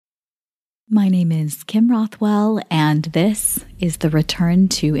My name is Kim Rothwell, and this is the Return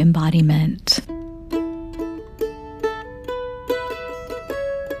to Embodiment.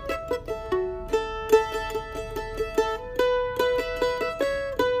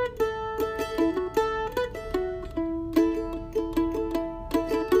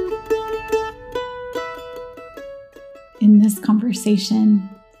 In this conversation,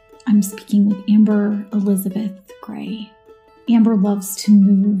 I'm speaking with Amber Elizabeth Gray. Amber loves to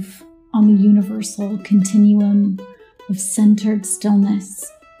move on the universal continuum of centered stillness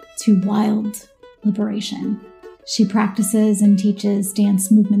to wild liberation. She practices and teaches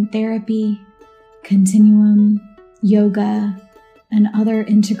dance movement therapy, continuum, yoga, and other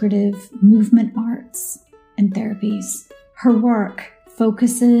integrative movement arts and therapies. Her work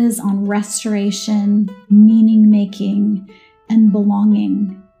focuses on restoration, meaning-making, and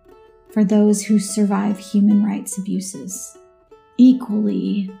belonging for those who survive human rights abuses.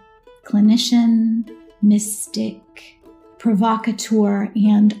 Equally, clinician, mystic, provocateur,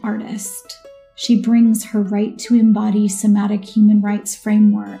 and artist, she brings her right to embody somatic human rights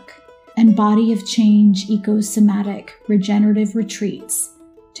framework and body of change ecosomatic regenerative retreats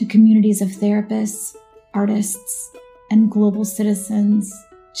to communities of therapists, artists, and global citizens,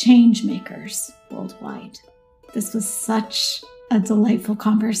 change makers worldwide. This was such a delightful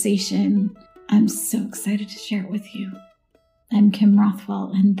conversation. I'm so excited to share it with you. I'm Kim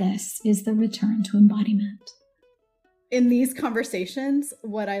Rothwell, and this is the Return to Embodiment. In these conversations,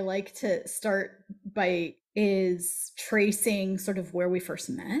 what I like to start by is tracing sort of where we first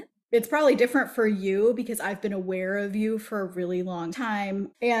met. It's probably different for you because I've been aware of you for a really long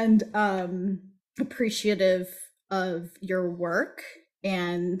time and appreciative of your work.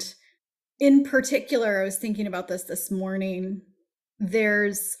 And in particular, I was thinking about this morning.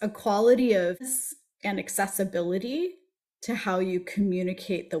 There's a quality of and accessibility to how you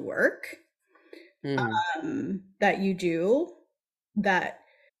communicate the work that you do that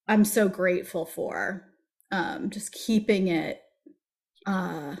I'm so grateful for. Just keeping it,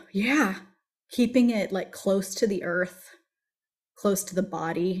 keeping it like close to the earth, close to the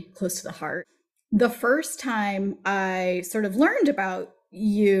body, close to the heart. The first time I sort of learned about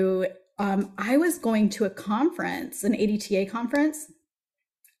you, I was going to a conference, an ADTA conference,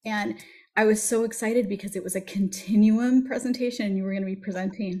 and I was so excited because it was a continuum presentation and you were going to be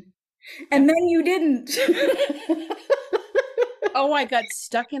presenting. And then you didn't. Oh, I got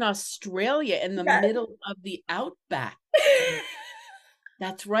stuck in Australia in the middle of the outback.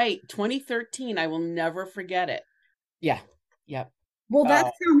 That's right. 2013. I will never forget it. Yeah. Yep. Well,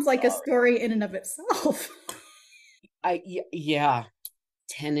 that sounds like a story in and of itself. Yeah.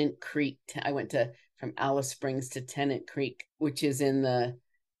 Tennant Creek. I went from Alice Springs to Tennant Creek, which is in the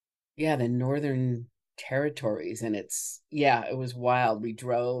Northern Territories. And it was wild. We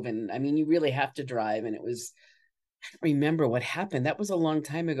drove, and I mean, you really have to drive. And I don't remember what happened. That was a long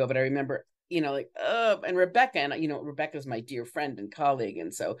time ago, but I remember, and Rebecca, and, Rebecca's my dear friend and colleague.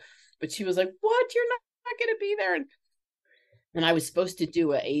 And so, but she was like, what? You're not going to be there. And I was supposed to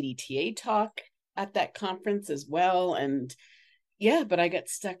do a ADTA talk at that conference as well. And but I got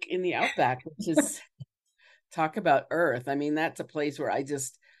stuck in the outback, which is talk about earth. I mean, that's a place where I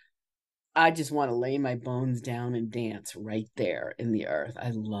just want to lay my bones down and dance right there in the earth.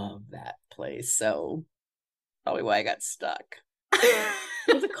 I love that place. So probably why I got stuck.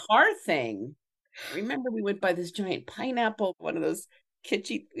 It was a car thing. I remember we went by this giant pineapple, one of those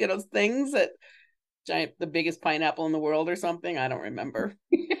kitschy, things that the biggest pineapple in the world or something. I don't remember.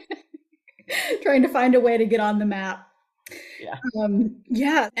 Trying to find a way to get on the map.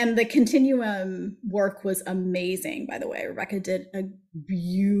 Yeah. And the continuum work was amazing, by the way. Rebecca did a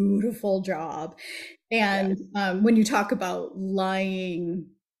beautiful job. And when you talk about lying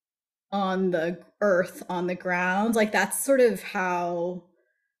on the earth, on the ground, like that's sort of how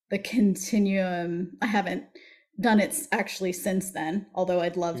the continuum, I haven't done it actually since then, although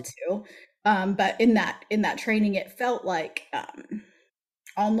I'd love to. But in that training, it felt like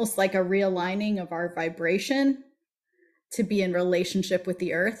almost like a realigning of our vibration to be in relationship with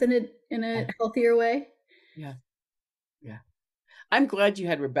the earth in a healthier way. Yeah. I'm glad you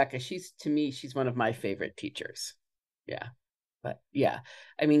had Rebecca. She's one of my favorite teachers. Yeah. But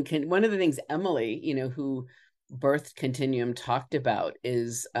I mean, one of the things Emily, who birthed Continuum, talked about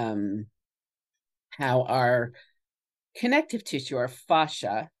is how our connective tissue, our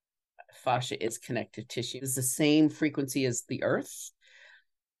fascia is connective tissue, is the same frequency as the earth.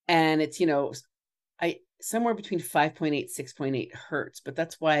 And it's, somewhere between 5.8, 6.8 hertz. But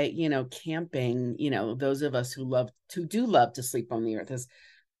that's why, camping, those of us who do love to sleep on the earth, is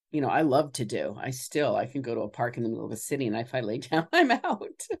I love to do. I can go to a park in the middle of a city, and if I lay down, I'm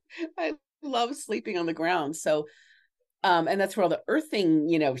out. I love sleeping on the ground. So and that's where all the earthing,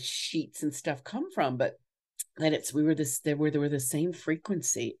 sheets and stuff come from. But then they were the same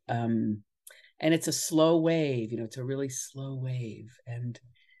frequency. And it's a slow wave, it's a really slow wave. And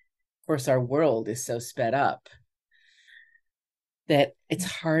of course our world is so sped up that it's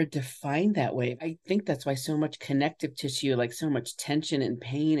hard to find that wave. I think that's why so much connective tissue, like so much tension and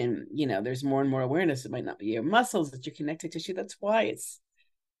pain, and there's more and more awareness. It might not be your muscles, it's your connective tissue. That's why it's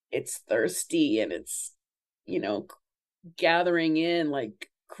thirsty, and it's you know gathering in, like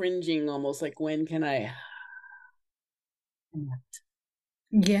cringing, almost like, when can I connect?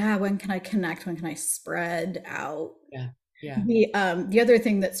 Yeah, when can I connect? When can I spread out? Yeah, yeah. The other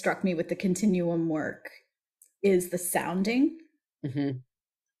thing that struck me with the continuum work is the sounding, Mm-hmm.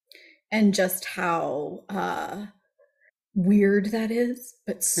 and just how weird that is,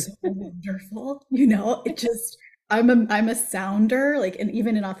 but so wonderful. It just I'm a sounder, like, and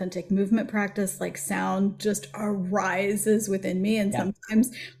even in authentic movement practice, like sound just arises within me. And Yeah,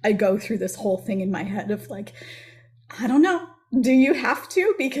 sometimes I go through this whole thing in my head of like, I don't know, do you have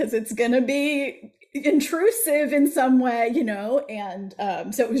to? Because it's gonna be intrusive in some way, and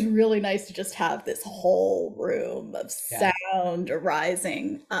so it was really nice to just have this whole room of yeah, sound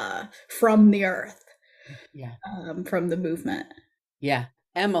arising from the earth, yeah, from the movement. yeah.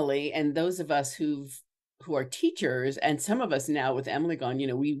 Emily, and those of us who are teachers, and some of us now with Emily gone,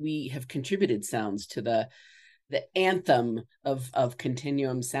 we have contributed sounds to the anthem of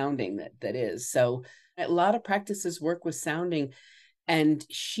continuum sounding that is. So a lot of practices work with sounding, and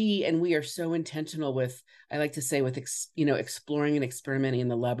she and we are so intentional with, I like to say, with exploring and experimenting in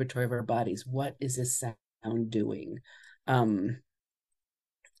the laboratory of our bodies. What is this sound doing? um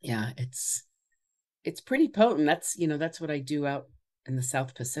yeah, it's pretty potent. That's what I do out in the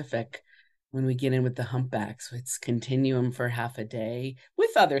South Pacific when we get in with the humpbacks. It's continuum for half a day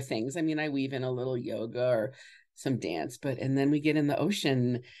with other things. I mean, I weave in a little yoga or some dance, and then we get in the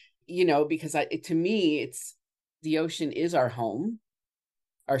ocean, because to me, it's the ocean is our home,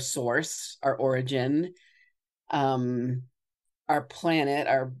 our source, our origin. Um, our planet,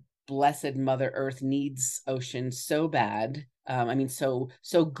 our blessed Mother Earth needs ocean so bad. I mean, so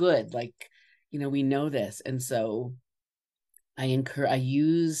good. Like, we know this, and so I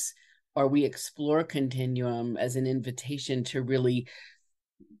use, or we explore continuum as an invitation to really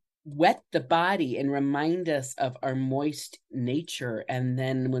wet the body and remind us of our moist nature. And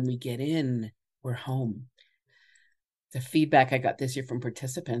then when we get in, we're home. The feedback I got this year from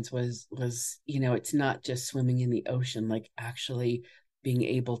participants was it's not just swimming in the ocean, like actually being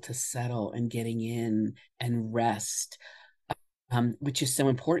able to settle and getting in and rest, which is so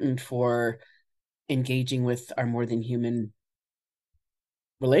important for engaging with our more than human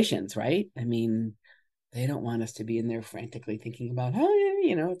relations, right? I mean, they don't want us to be in there frantically thinking about, oh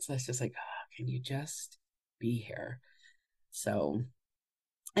yeah, it's just like, oh, can you just be here? So,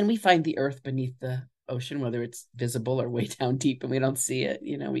 and we find the earth beneath the ocean, whether it's visible or way down deep and we don't see it,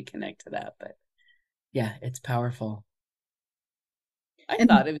 we connect to that. But yeah, it's powerful. I And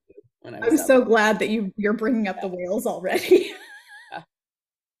thought of you when I was I'm out so glad that you're bringing up the whales already.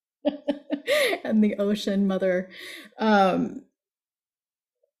 there. And the ocean mother. Um,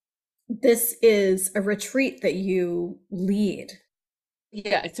 this is a retreat that you lead.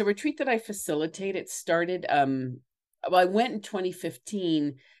 Yeah, it's a retreat that I facilitate. It started, well, I went in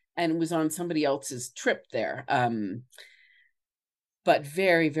 2015 and was on somebody else's trip there. But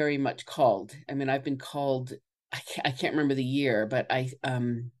very, very much called. I mean, I've been called, I can't remember the year, but I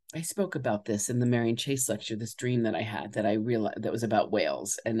spoke about this in the Marion Chase lecture, this dream that I had that I realized that was about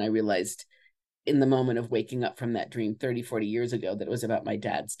whales. And I realized in the moment of waking up from that dream 30, 40 years ago that it was about my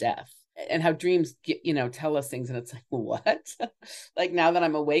dad's death, and how dreams get, tell us things. And it's like, what? Like, now that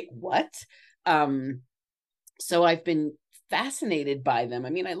I'm awake, what? Um, so I've been fascinated by them. I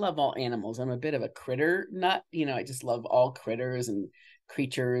mean, I love all animals. I'm a bit of a critter nut, I just love all critters and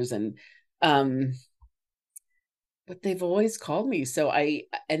creatures, and um but they've always called me. So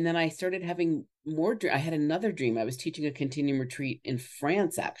and then I started having more I had another dream. I was teaching a continuum retreat in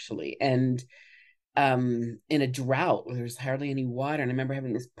France, actually, and in a drought where there's hardly any water. And I remember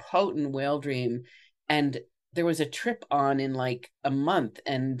having this potent whale dream, and there was a trip on in like a month,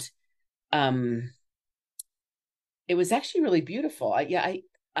 and um it was actually really beautiful. I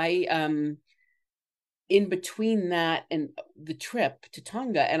in between that and the trip to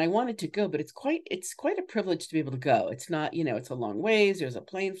Tonga, and I wanted to go, but it's quite a privilege to be able to go. It's not, it's a long ways. There's a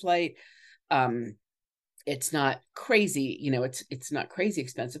plane flight. Um, it's not crazy, it's not crazy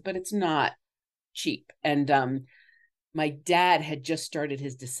expensive, but it's not cheap. And my dad had just started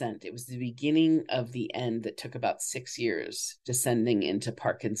his descent. It was the beginning of the end that took about 6 years, descending into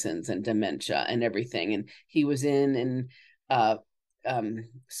Parkinson's and dementia and everything. And he was in uh,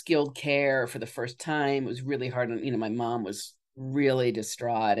 skilled care for the first time. It was really hard on, my mom was really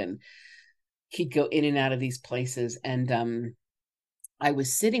distraught, and he'd go in and out of these places. And I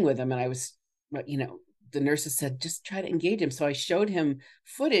was sitting with him, and I was, the nurses said, just try to engage him. So I showed him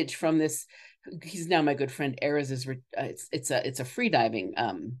footage from this. He's now my good friend Erez's. It's a free diving.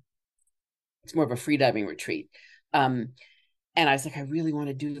 It's more of a free diving retreat. And I was like, I really want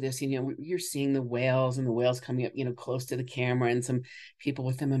to do this. You're seeing the whales, and the whales coming up, close to the camera, and some people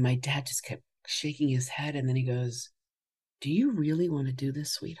with them. And my dad just kept shaking his head. And then he goes, do you really want to do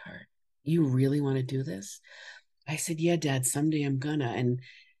this, sweetheart? You really want to do this? I said, yeah, Dad, someday I'm gonna. And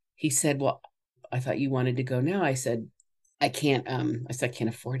he said, well, I thought you wanted to go now. I said, I can't. I said, I can't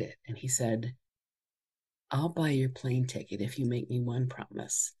afford it. And he said, I'll buy your plane ticket if you make me one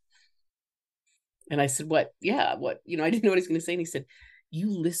promise. And I said, what? Yeah, what? I didn't know what he was going to say. And he said, you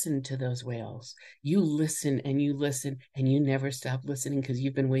listen to those whales. You listen and you listen, and you never stop listening because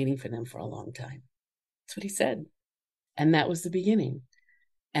you've been waiting for them for a long time. That's what he said. And that was the beginning.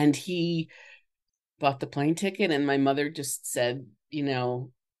 And he bought the plane ticket, and my mother just said,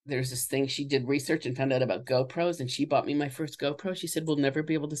 there's this thing. She did research and found out about GoPros, and she bought me my first GoPro. She said, we'll never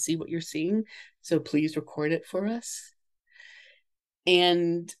be able to see what you're seeing, so please record it for us.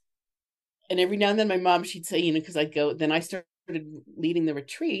 And every now and then my mom, she'd say, because I'd go, then I started leading the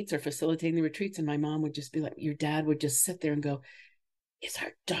retreats or facilitating the retreats, and my mom would just be like, your dad would just sit there and go, is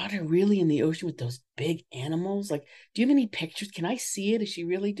our daughter really in the ocean with those big animals? Like, do you have any pictures? Can I see it? Is she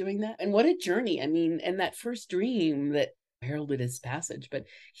really doing that? And what a journey. I mean, and that first dream that heralded his passage, but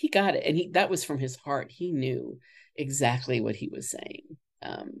he got it. And that was from his heart. He knew exactly what he was saying.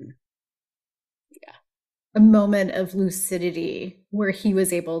 Yeah. A moment of lucidity where he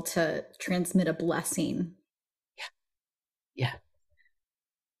was able to transmit a blessing. Yeah.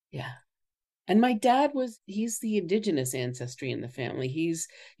 Yeah. And my dad he's the indigenous ancestry in the family. He's,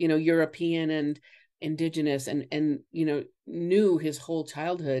 European and indigenous, and knew his whole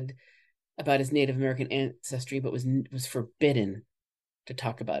childhood about his Native American ancestry, but was forbidden to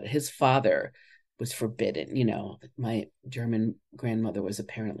talk about it. His father was forbidden. My German grandmother was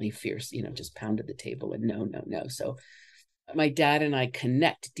apparently fierce, just pounded the table and no, no, no. So my dad and I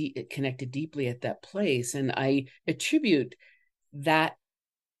connected deeply at that place. And I attribute that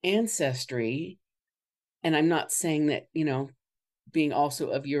ancestry, and I'm not saying that, being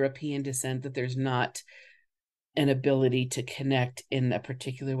also of European descent, that there's not an ability to connect in a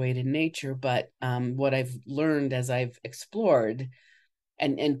particular way to nature. But what I've learned as I've explored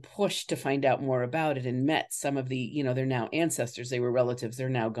and pushed to find out more about it, and met some of the, they're now ancestors, they were relatives, they're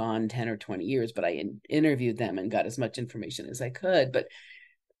now gone 10 or 20 years, but I interviewed them and got as much information as I could. But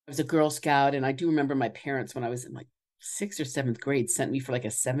I was a Girl Scout, and I do remember my parents, when I was in like 6th or 7th grade, sent me for like a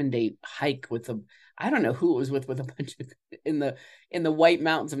 7-day hike with I don't know who it was with a bunch of in the White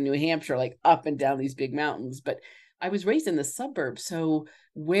Mountains of New Hampshire, like up and down these big mountains. But I was raised in the suburbs, so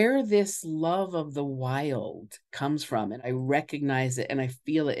where this love of the wild comes from, and I recognize it and I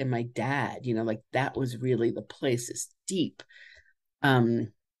feel it in my dad, like that was really the place, is deep.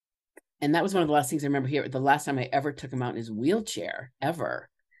 And that was one of the last things I remember here. The last time I ever took him out in his wheelchair, ever.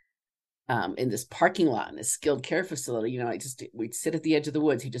 In this parking lot in this skilled care facility, we'd sit at the edge of the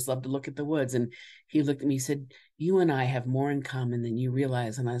woods. He just loved to look at the woods. And he looked at me, he said, you and I have more in common than you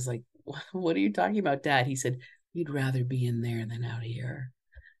realize. And I was like, what are you talking about, Dad? He said, you'd rather be in there than out here.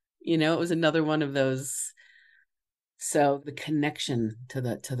 It was another one of those. So the connection to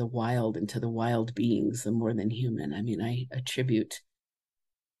the wild and to the wild beings, the more than human. I mean, I attribute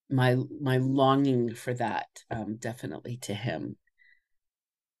my longing for that definitely to him.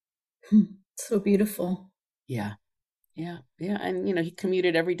 So beautiful. Yeah. And, he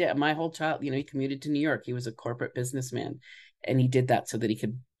commuted every day. My whole child, he commuted to New York. He was a corporate businessman, and he did that so that he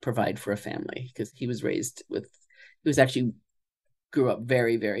could provide for a family, because he was actually grew up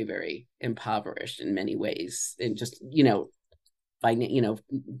very, very, very impoverished in many ways. And just, there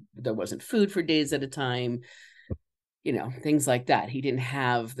wasn't food for days at a time, things like that. He didn't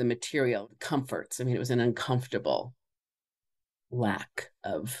have the material comforts. I mean, it was an uncomfortable lack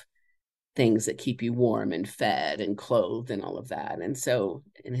of things that keep you warm and fed and clothed and all of that. And so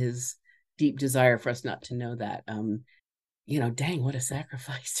in his deep desire for us not to know that, dang, what a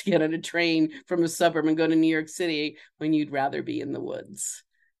sacrifice to get on a train from a suburb and go to New York City when you'd rather be in the woods.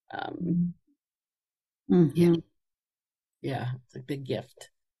 Mm-hmm. Yeah, it's a big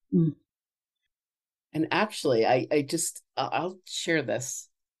gift. Mm. And actually, I'll share this,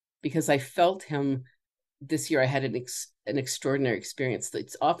 because I felt him this year I had an extraordinary experience.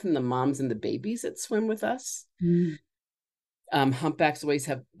 It's often the moms and the babies that swim with us. Mm. Humpbacks always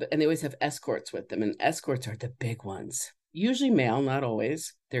have, and they always have escorts with them, and escorts are the big ones. Usually male, not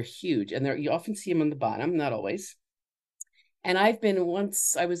always. They're huge, and you often see them on the bottom, not always. And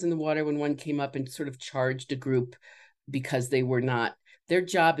once I was in the water when one came up and sort of charged a group because they were not, their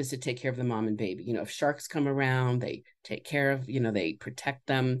job is to take care of the mom and baby. If sharks come around, they take care of, they protect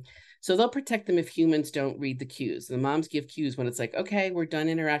them. So they'll protect them if humans don't read the cues. The moms give cues when it's like, okay, we're done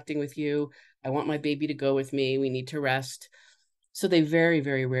interacting with you. I want my baby to go with me. We need to rest. So they very,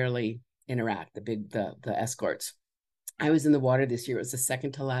 very rarely interact, the escorts. I was in the water this year. It was the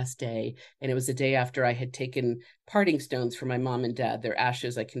second to last day. And it was the day after I had taken parting stones for my mom and dad. Their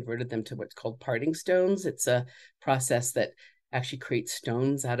ashes, I converted them to what's called parting stones. It's a process that actually creates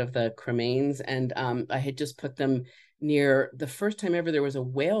stones out of the cremains. And I had just put them near the first time ever there was a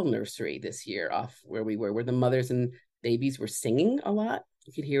whale nursery this year off where we were, where the mothers and babies were singing a lot.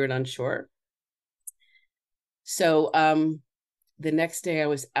 You could hear it on shore. So the next day I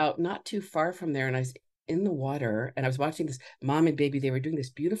was out not too far from there, and I was in the water, and I was watching this mom and baby. They were doing this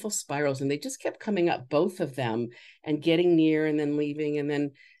beautiful spirals, and they just kept coming up, both of them, and getting near and then leaving. And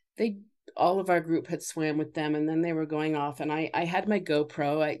then all of our group had swam with them, and then they were going off. And I had my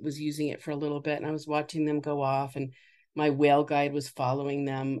GoPro. I was using it for a little bit, and I was watching them go off, and my whale guide was following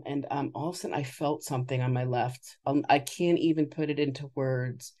them. And all of a sudden I felt something on my left. I can't even put it into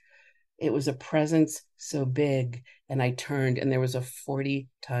words. It was a presence so big, and I turned, and there was a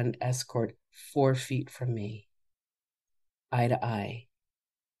 40-ton escort 4 feet from me, eye to eye.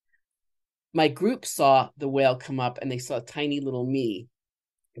 My group saw the whale come up, and they saw tiny little me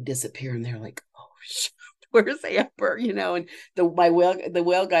disappear, and they're like, "Oh, shoot, where's Amber?" And the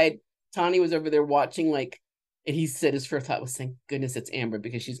whale guide Tawny was over there watching, and he said his first thought was, "Thank goodness it's Amber,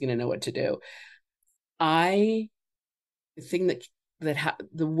 because she's going to know what to do." The thing that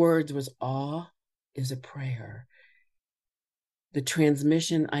the words was, "Awe is a prayer." The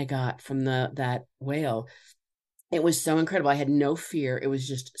transmission I got from that whale, it was so incredible. I had no fear. It was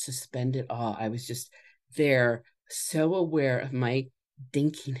just suspended awe. I was just there, so aware of my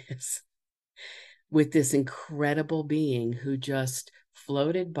dinkiness with this incredible being who just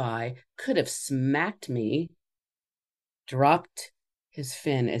floated by, could have smacked me, dropped his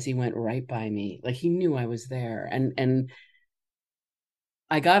fin as he went right by me. Like he knew I was there. And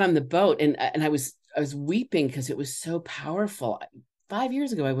I got on the boat, and I was weeping because it was so powerful. 5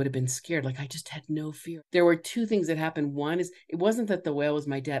 years ago, I would have been scared. I just had no fear. There were two things that happened. One is, it wasn't that the whale was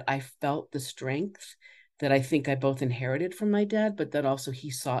my dad. I felt the strength that I think I both inherited from my dad, but that also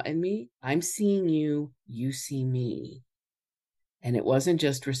he saw in me. I'm seeing you, you see me. And it wasn't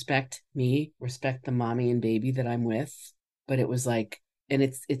just respect me, respect the mommy and baby that I'm with, but it was and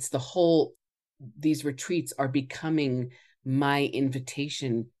it's the whole, these retreats are becoming my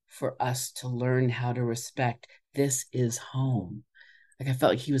invitation for us to learn how to respect. This is home. I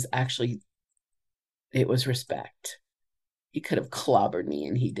felt like he was actually, it was respect. He could have clobbered me,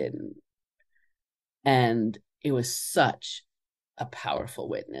 and he didn't. And it was such a powerful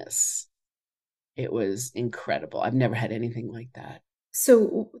witness. It was incredible. I've never had anything like that.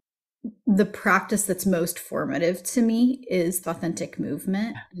 So the practice that's most formative to me is the authentic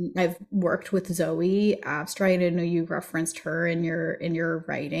movement. I've worked with Zoe Abstrite. I know you referenced her in your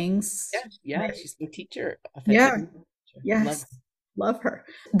writings. Yeah, right? She's a teacher. Yeah, yes, love her.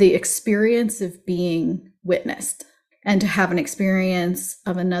 The experience of being witnessed, and to have an experience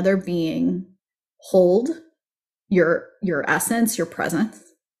of another being hold your essence, your presence,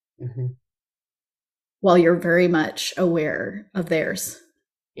 mm-hmm. while you're very much aware of theirs.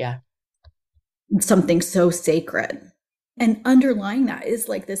 Yeah. Something so sacred. And underlying that is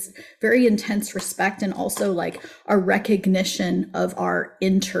this very intense respect, and also a recognition of our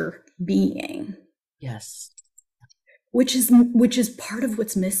interbeing. Yes. Which is part of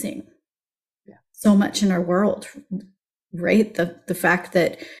what's missing so much in our world, right? The fact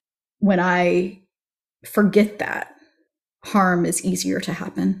that when I forget that, harm is easier to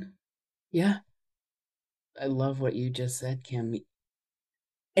happen. Yeah. I love what you just said, Kim.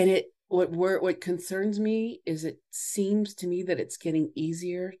 And what concerns me is, it seems to me that it's getting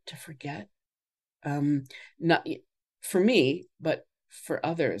easier to forget. Not for me, but for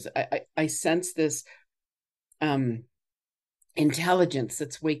others. I sense this intelligence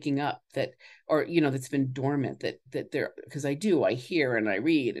that's waking up, that's been dormant, that there, because I hear and I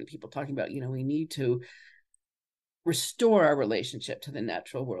read and people talking about, we need to restore our relationship to the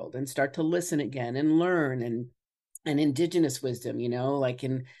natural world and start to listen again and learn, and indigenous wisdom, like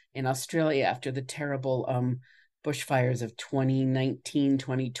in Australia after the terrible bushfires of 2019,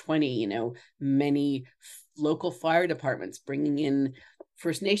 2020, many local fire departments bringing in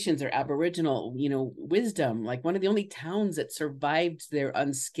First Nations or Aboriginal, wisdom. Like one of the only towns that survived there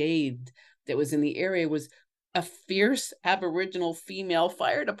unscathed that was in the area was a fierce Aboriginal female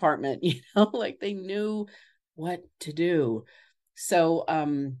fire department, like they knew what to do. So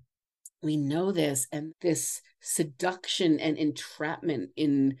we know this, and this seduction and entrapment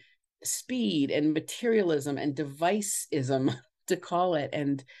in speed and materialism and deviceism to call it.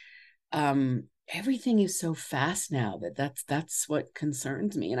 And everything is so fast now that's what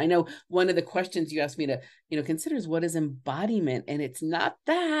concerns me. And I know one of the questions you asked me to consider is, what is embodiment? And it's not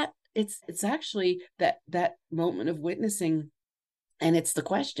that, it's actually that moment of witnessing. And it's the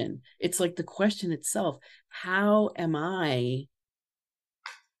question, it's like the question itself: how am I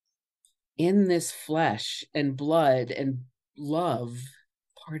in this flesh and blood and love,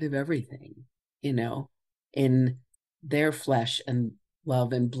 part of everything, in their flesh and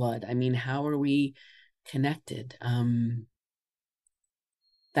love and blood? I mean, how are we connected?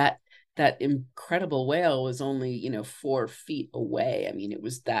 That incredible whale was only 4 feet away. I mean, it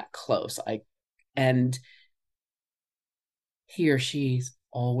was that close. And he or she's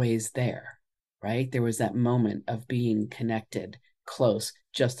always there, right? There was that moment of being connected, close,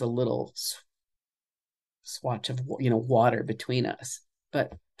 just a little swatch of water between us,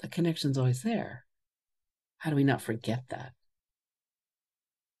 but the connection's always there. How do we not forget that?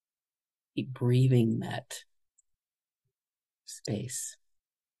 Keep breathing that space.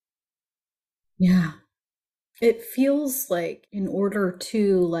 Yeah. It feels like in order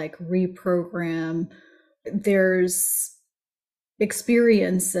to reprogram, there's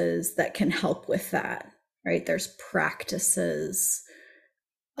experiences that can help with that, right? There's practices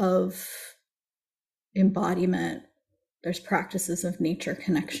of embodiment. There's practices of nature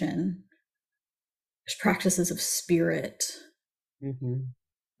connection. There's practices of spirit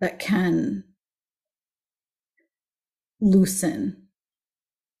that can loosen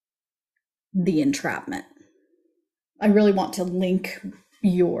the entrapment. I really want to link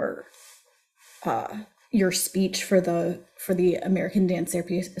your speech for the American Dance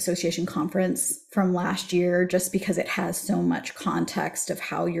Therapy Association conference from last year, just because it has so much context of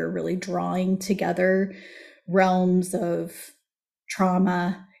how you're really drawing together realms of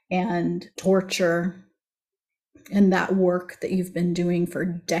trauma and torture, and that work that you've been doing for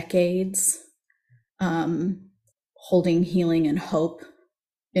decades, holding healing and hope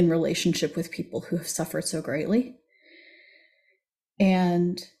in relationship with people who have suffered so greatly.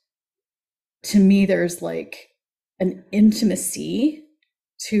 And to me, there's an intimacy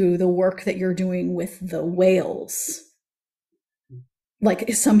to the work that you're doing with the whales.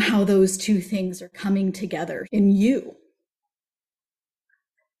 Like somehow those two things are coming together in you.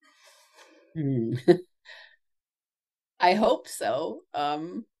 I hope so.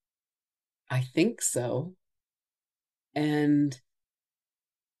 I think so. And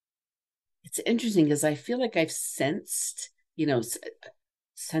it's interesting because I feel like I've sensed,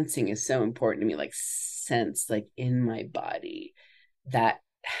 sensing is so important to me, like sense, like in my body, that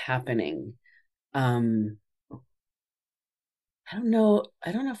happening. I don't know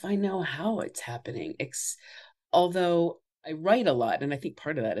if I know how it's happening. Although I write a lot, and I think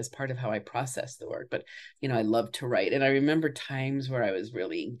part of that is part of how I process the work. But I love to write, and I remember times where I was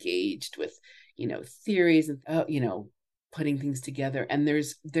really engaged with theories and putting things together. And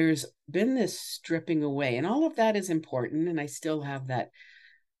there's been this stripping away, and all of that is important, and I still have that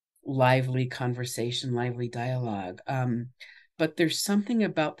lively conversation, lively dialogue. But there's something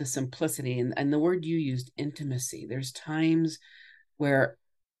about the simplicity and the word you used, intimacy. There's times where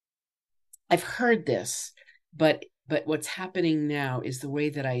I've heard this, but what's happening now is the way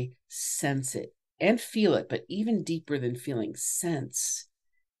that I sense it and feel it, but even deeper than feeling, sense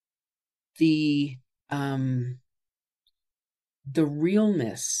the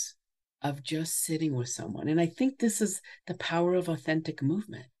realness of just sitting with someone. And I think this is the power of authentic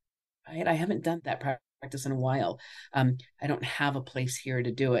movement, right? I haven't done that practice in a while. I don't have a place here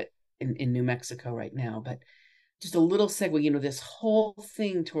to do it in New Mexico right now, but just a little segue, this whole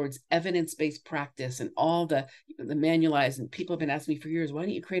thing towards evidence-based practice and all the manualized, and people have been asking me for years, why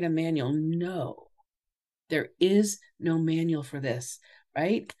don't you create a manual? No, there is no manual for this,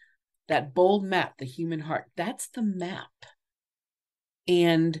 right? That bold map, the human heart, that's the map.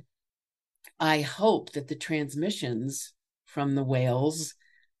 And I hope that the transmissions from the whales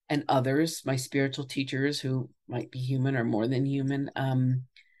and others, my spiritual teachers who might be human or more than human,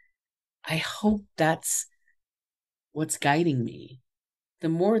 I hope that's what's guiding me. The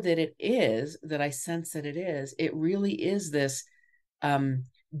more that it is, that I sense that it really is this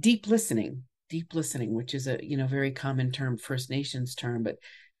deep listening, deep listening, which is a, very common term, First Nations term, but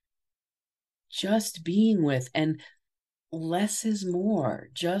just being with, and less is more,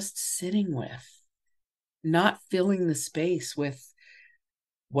 just sitting with, not filling the space with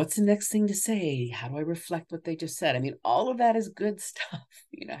what's the next thing to say? How do I reflect what they just said? I mean, all of that is good stuff,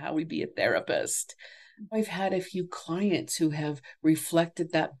 how we be a therapist. I've had a few clients who have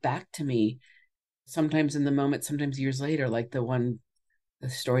reflected that back to me, sometimes in the moment, sometimes years later, like the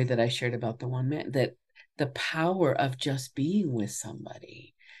story that I shared about the one man, that the power of just being with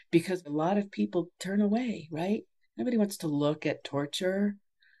somebody, because a lot of people turn away, right? Nobody wants to look at torture.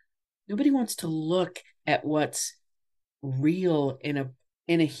 Nobody wants to look at what's real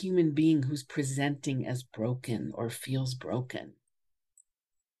in a human being who's presenting as broken or feels broken.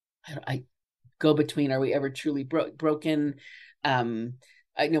 I go between, are we ever truly broken? I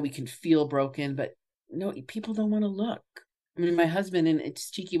know we can feel broken, but no, people don't want to look. I mean, my husband, in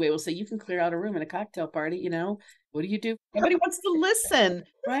its cheeky way, will say, "You can clear out a room at a cocktail party, What do you do?" Nobody wants to listen,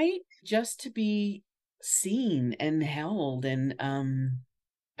 right? Just to be seen and held. And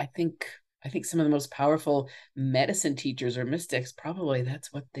I think some of the most powerful medicine teachers or mystics, probably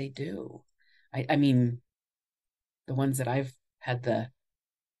that's what they do. I mean, the ones that I've had the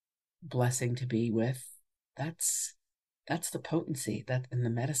blessing to be with, that's the potency that in the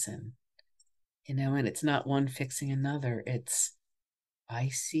medicine, and it's not one fixing another. It's, I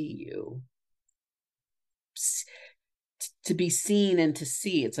see you. To be seen and to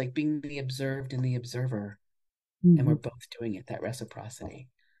see, it's like being the observed and the observer. Mm-hmm. And we're both doing it, that reciprocity.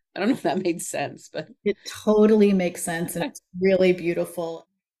 I don't know if that made sense, but it totally makes sense, and it's really beautiful.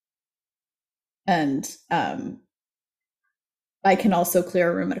 And I can also clear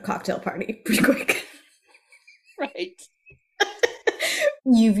a room at a cocktail party pretty quick. Right.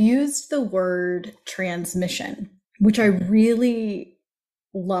 You've used the word transmission, which I really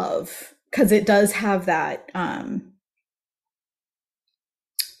love, because it does have that,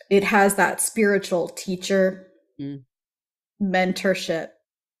 it has that spiritual teacher mentorship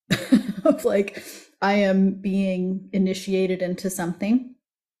of like, I am being initiated into something.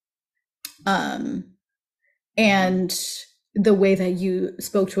 And the way that you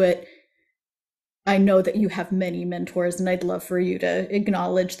spoke to it, I know that you have many mentors, and I'd love for you to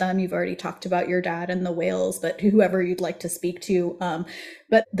acknowledge them. You've already talked about your dad and the whales, but whoever you'd like to speak to.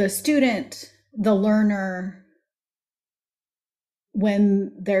 But the student, the learner,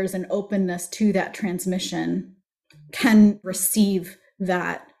 when there's an openness to that transmission, can receive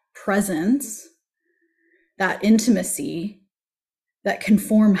that presence, that intimacy, that can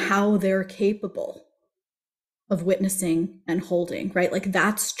form how they're capable of witnessing and holding, right? Like,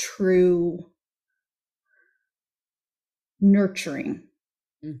 that's true nurturing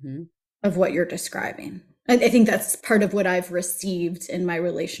of what you're describing. I think that's part of what I've received in my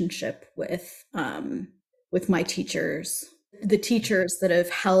relationship with my teachers, the teachers that have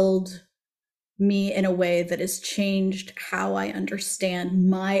held me in a way that has changed how I understand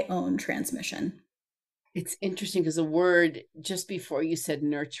my own transmission. It's interesting because the word, just before you said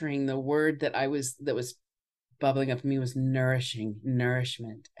nurturing, the word that was bubbling up for me was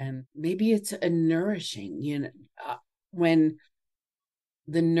nourishment. And maybe it's a nourishing, when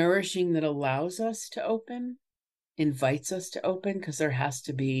the nourishing that allows us to open, invites us to open, because there has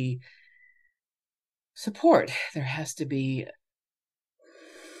to be support, there has to be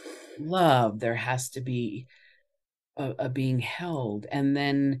love, there has to be a being held, and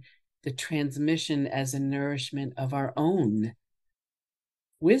then the transmission as a nourishment of our own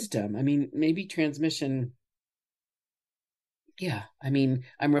wisdom. I mean, maybe transmission, I mean,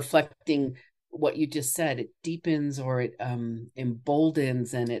 I'm reflecting what you just said. It deepens, or it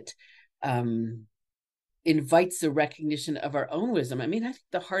emboldens, and it invites the recognition of our own wisdom. I mean, I think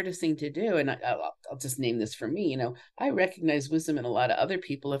the hardest thing to do, and I'll just name this for me, I recognize wisdom in a lot of other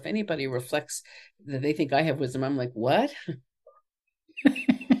people. If anybody reflects that they think I have wisdom, I'm like, what?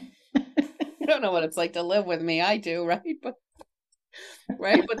 You don't know what it's like to live with me. I do, right? But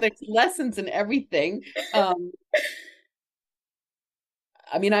there's lessons in everything.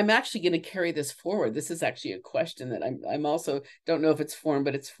 I mean, I'm actually going to carry this forward. This is actually a question that I'm also, don't know if it's formed,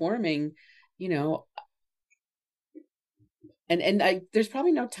 but it's forming, and there's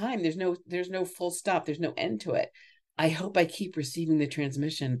probably no time. There's no full stop. There's no end to it. I hope I keep receiving the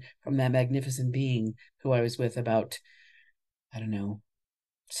transmission from that magnificent being who I was with about,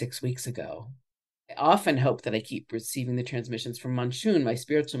 6 weeks ago. I often hope that I keep receiving the transmissions from Manshun, my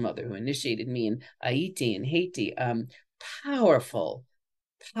spiritual mother, who initiated me in Haiti and Haiti. Powerful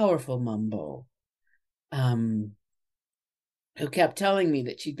mumbo, who kept telling me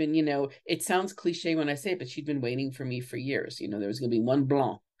that she'd been, it sounds cliche when I say it, but she'd been waiting for me for years. There was going to be one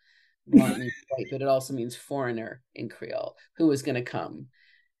blanc, blanc means white, but it also means foreigner in Creole, who was going to come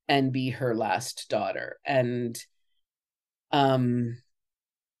and be her last daughter. And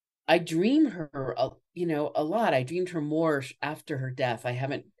I dream her, a lot. I dreamed her more after her death. I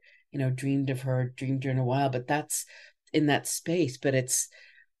haven't, dreamed her in a while, but that's in that space. But it's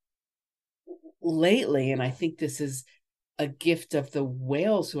lately, and I think this is a gift of the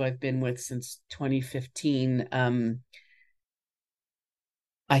whales who I've been with since 2015.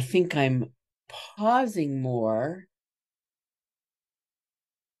 I think I'm pausing more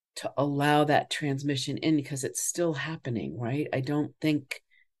to allow that transmission in because it's still happening, right? I don't think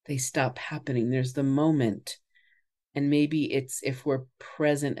they stop happening. There's the moment. And maybe it's if we're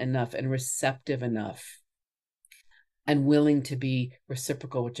present enough and receptive enough and willing to be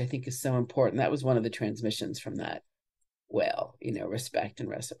reciprocal, which I think is so important. That was one of the transmissions from that whale, respect and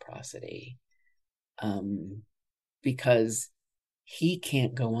reciprocity. Because he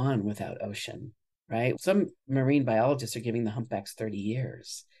can't go on without ocean, right? Some marine biologists are giving the humpbacks 30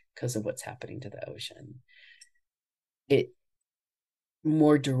 years because of what's happening to the ocean. It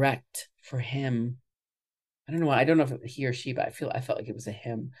more direct for him. I don't know. I don't know if he or she, but I felt like it was a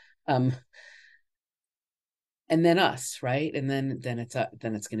him. And then us, right? And then it's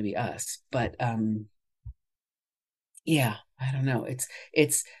going to be us. But yeah, I don't know.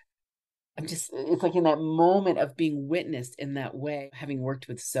 It's like in that moment of being witnessed in that way, having worked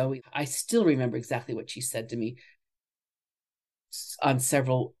with Zoe, I still remember exactly what she said to me on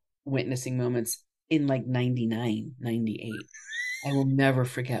several witnessing moments in like 99, 98. I will never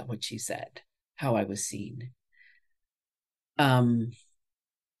forget what she said, how I was seen.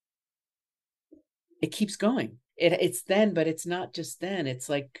 It keeps going. It's then, but it's not just then. It's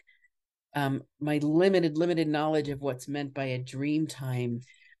like my limited knowledge of what's meant by a dream time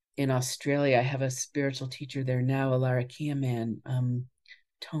in Australia. I have a spiritual teacher there now, a Larrakia man,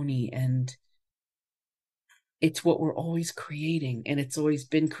 Tony, and it's what we're always creating, and it's always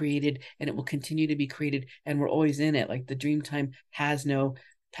been created, and it will continue to be created, and we're always in it. Like the dream time has no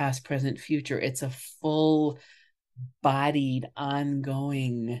past, present, future. It's a full-bodied,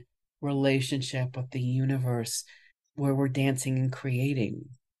 ongoing relationship with the universe where we're dancing and creating.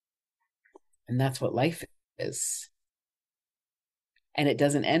 And that's what life is. And it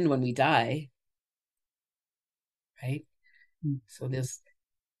doesn't end when we die, right? So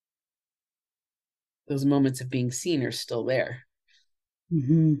those moments of being seen are still there.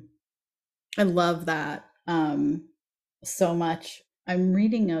 Mm-hmm. I love that so much. I'm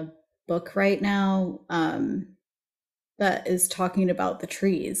reading a book right now that is talking about the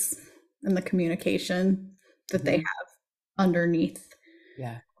trees and the communication that they have underneath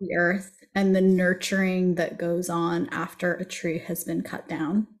the earth and the nurturing that goes on after a tree has been cut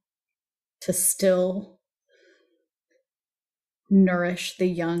down to still nourish the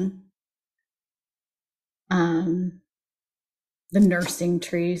young. The nursing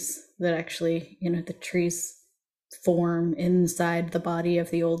trees that actually, the trees form inside the body of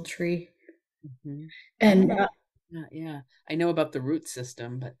the old tree. Mm-hmm. And I know about the root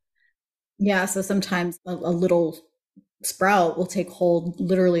system, but so sometimes a little sprout will take hold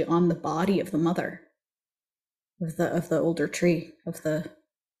literally on the body of the mother of the older tree, of the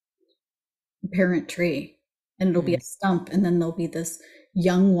parent tree, and it'll be a stump, and then there'll be this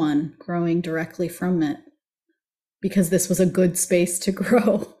young one growing directly from it, because this was a good space to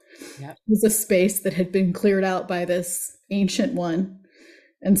grow. Yep. It was a space that had been cleared out by this ancient one,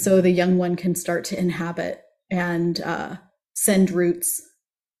 and so the young one can start to inhabit and send roots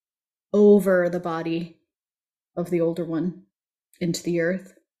over the body of the older one into the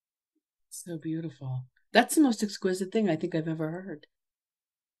earth. So beautiful. That's the most exquisite thing I think I've ever heard.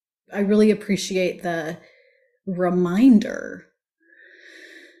 I really appreciate the reminder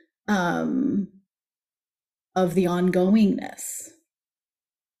of the ongoingness.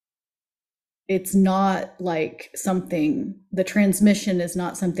 It's not like the transmission is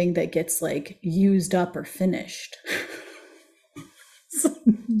not something that gets like used up or finished. It's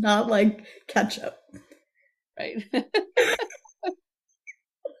not like ketchup. Right.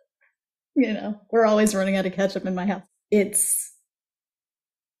 We're always running out of ketchup in my house. It's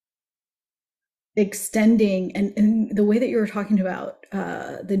extending, and the way that you were talking about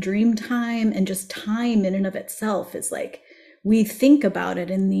the dream time and just time in and of itself is like, we think about it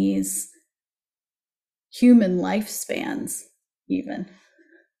in these human lifespans even.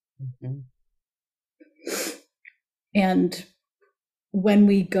 And when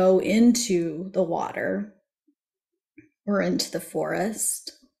we go into the water or into the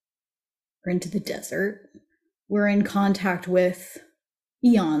forest or into the desert, we're in contact with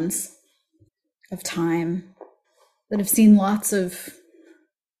eons of time that have seen lots of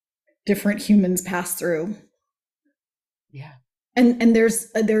different humans pass through. Yeah. And there's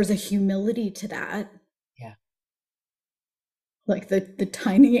a humility to that. Yeah. Like the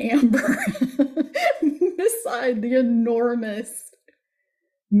tiny Amber beside the enormous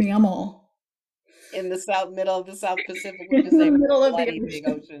mammal In the middle of the South Pacific, which in is the a middle of the bloody big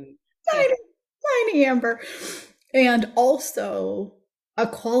ocean. Yeah. tiny, tiny Amber. And also a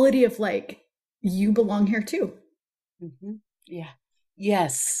quality of like, you belong here too. Mm-hmm. Yeah.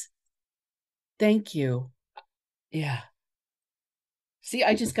 Yes. Thank you. Yeah. See,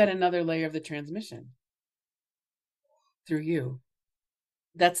 I just got another layer of the transmission through you.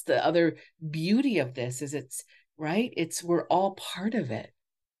 That's the other beauty of this is it's right. We're all part of it.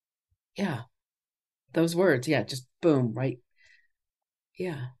 Yeah. Those words. Yeah. Just boom. Right.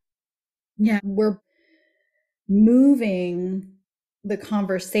 Yeah. Yeah. We're moving the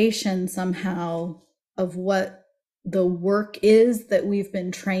conversation somehow of what the work is that we've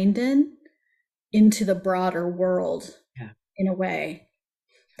been trained in into the broader world. Yeah. In a way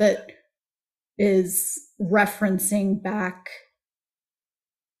that is referencing back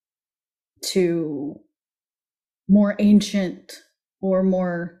to more ancient or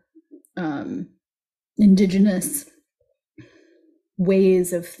more indigenous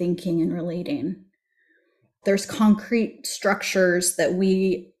ways of thinking and relating. There's concrete structures that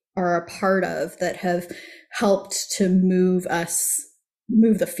we are a part of that have helped to move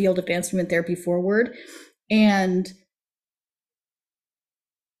the field of dance movement therapy forward. And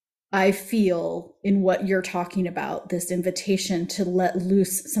I feel in what you're talking about, this invitation to let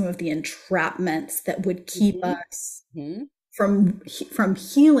loose some of the entrapments that would keep us from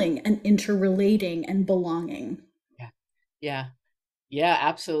healing and interrelating and belonging. Yeah. Yeah. Yeah,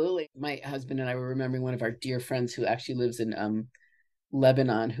 absolutely. My husband and I were remembering one of our dear friends who actually lives in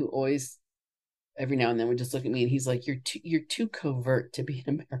Lebanon, who always every now and then would just look at me and he's like, you're too covert to be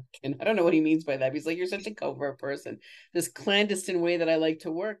an American. I don't know what he means by that. He's like, you're such a covert person. This clandestine way that I like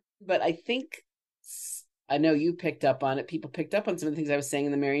to work. But I think I know you picked up on it. People picked up on some of the things I was saying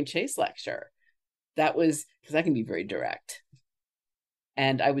in the Marion Chase lecture. That was because I can be very direct.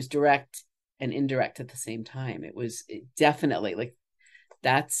 And I was direct and indirect at the same time. It definitely like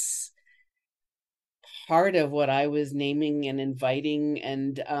that's part of what I was naming and inviting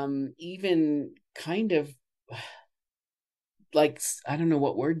and even kind of like, I don't know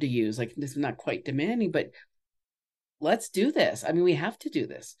what word to use. Like, this is not quite demanding, but let's do this. I mean, we have to do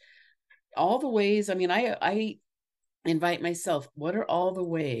this. All the ways, I mean, I invite myself, what are all the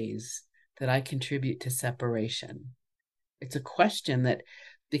ways that I contribute to separation? It's a question that,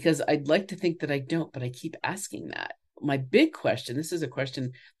 because I'd like to think that I don't, but I keep asking that. My big question, this is a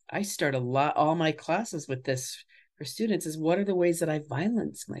question I start all my classes with this for students, is what are the ways that I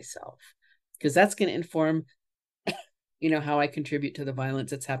violence myself? Because that's going to inform, how I contribute to the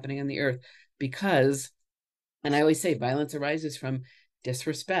violence that's happening on the earth. Because, and I always say violence arises from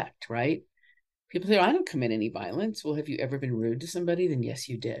disrespect, right? People say, I don't commit any violence. Well, have you ever been rude to somebody? Then yes,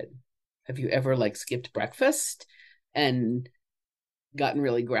 you did. Have you ever like skipped breakfast and gotten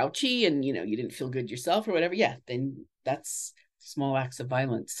really grouchy and you didn't feel good yourself or whatever? Yeah, then that's small acts of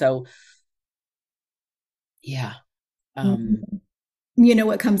violence. So yeah.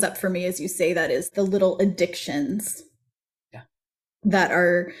 What comes up for me as you say that is the little addictions. Yeah. That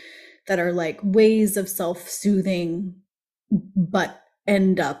are like ways of self-soothing but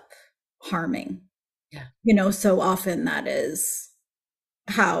end up harming. Yeah. So often that is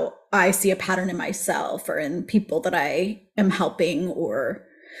how I see a pattern in myself or in people that I am helping, or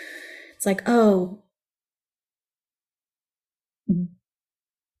it's like, oh,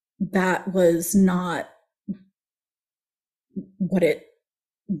 that was not what it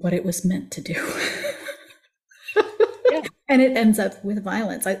was meant to do. Yeah. And it ends up with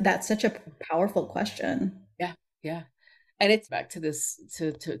violence. That's such a powerful question. Yeah. Yeah. And it's back to this,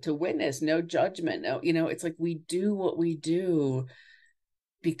 to witness, no judgment. No, it's like we do what we do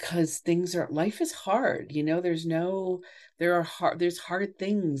because life is hard. There's hard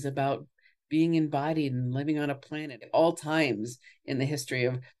things about being embodied and living on a planet at all times in the history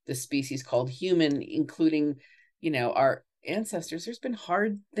of the species called human, including, our ancestors. There's been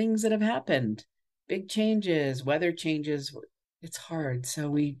hard things that have happened, big changes, weather changes. It's hard. So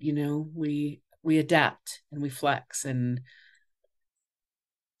we adapt and we flex, and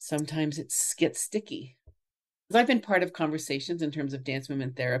sometimes it gets sticky. I've been part of conversations in terms of dance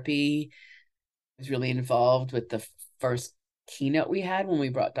movement therapy. I was really involved with the first keynote we had when we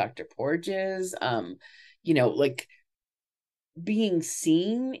brought Dr. Porges. Like being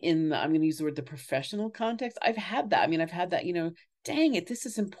seen in I'm going to use the word the professional context. I've had that. I mean, I've had that, dang it, this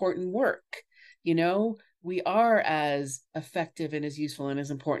is important work, we are as effective and as useful and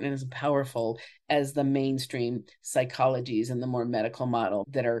as important and as powerful as the mainstream psychologies and the more medical model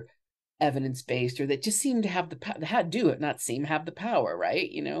that are evidence-based, or that just seem to have have the power, right?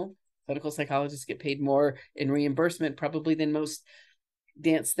 Clinical psychologists get paid more in reimbursement probably than most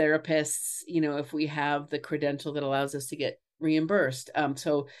dance therapists, if we have the credential that allows us to get reimbursed.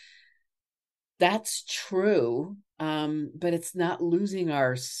 So that's true. But it's not losing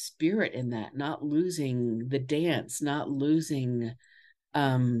our spirit in that, not losing the dance, not losing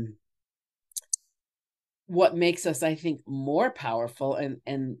what makes us, I think, more powerful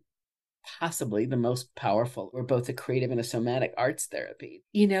and possibly the most powerful. We're both a creative and a somatic arts therapy.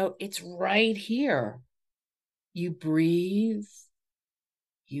 It's right here. You breathe,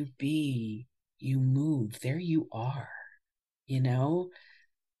 you be, you move. There you are,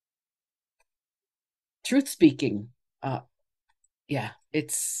 truth speaking. Yeah,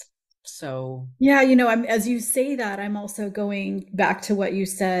 it's so. Yeah, as you say that, I'm also going back to what you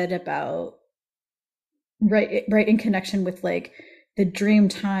said about right in connection with like the dream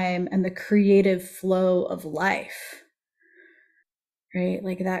time and the creative flow of life, right?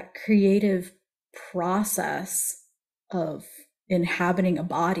 Like that creative process of inhabiting a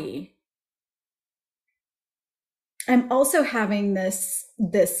body. I'm also having this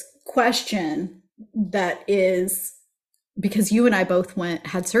question that is, because you and I both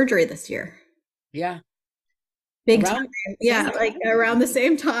had surgery this year. Yeah. Big time. Yeah, like around the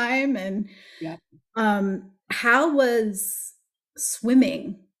same time. And yeah. How was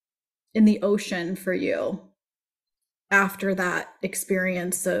swimming in the ocean for you after that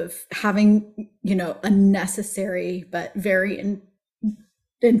experience of having, a necessary but very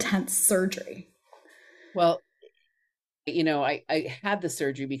intense surgery? Well, I had the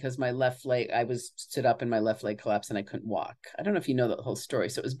surgery because my left leg, I was stood up and my left leg collapsed and I couldn't walk. I don't know if you know the whole story.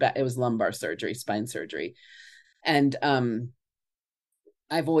 So it was lumbar surgery, spine surgery. And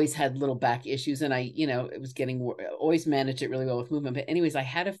I've always had little back issues, and it was always managed it really well with movement. But anyways, I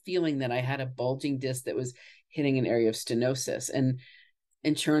had a feeling that I had a bulging disc that was hitting an area of stenosis, and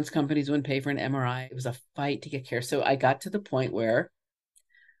insurance companies wouldn't pay for an MRI. It was a fight to get care. So I got to the point where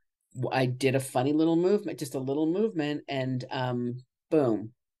I did a funny little movement, just a little movement, and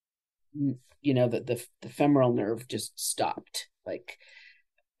boom, the femoral nerve just stopped. Like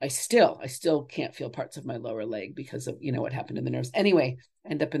I still can't feel parts of my lower leg because of, what happened in the nerves. Anyway,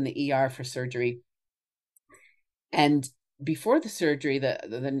 end up in the ER for surgery. And before the surgery, the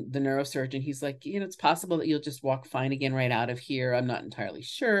neurosurgeon, he's like, it's possible that you'll just walk fine again right out of here. I'm not entirely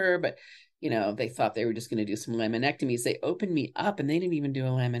sure, but they thought they were just going to do some laminectomies. They opened me up and they didn't even do a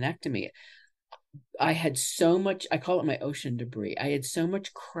laminectomy. I had so much, I call it my ocean debris. I had so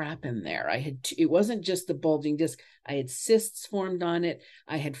much crap in there. It wasn't just the bulging disc. I had cysts formed on it.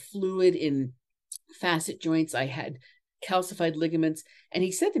 I had fluid in facet joints. I had calcified ligaments. And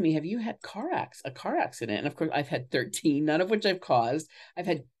he said to me, have you had a car accident? And of course I've had 13, none of which I've caused. I've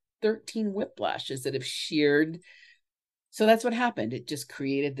had 13 whiplashes that have sheared. So that's what happened. It just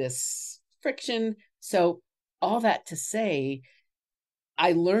created this friction. So all that to say,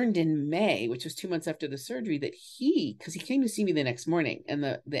 I learned in May, which was 2 months after the surgery, that because he came to see me the next morning, and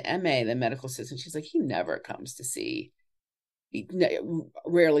the MA, the medical assistant, she's like, he never comes to see. He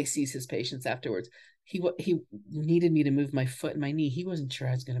rarely sees his patients afterwards. He needed me to move my foot and my knee. He wasn't sure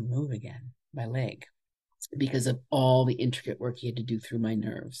I was going to move again, my leg, because of all the intricate work he had to do through my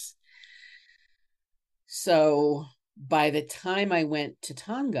nerves. So by the time I went to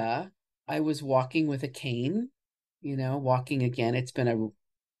Tonga, I was walking with a cane, walking again.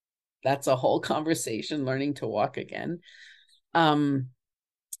 That's a whole conversation, learning to walk again. And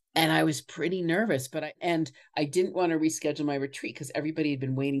I was pretty nervous, but I didn't want to reschedule my retreat because everybody had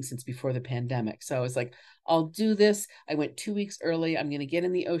been waiting since before the pandemic. So I was like, I'll do this. I went 2 weeks early. I'm going to get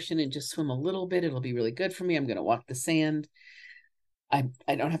in the ocean and just swim a little bit. It'll be really good for me. I'm going to walk the sand. I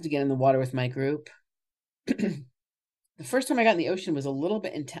don't have to get in the water with my group. The first time I got in the ocean was a little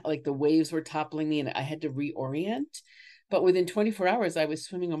bit intense, like the waves were toppling me and I had to reorient. But within 24 hours, I was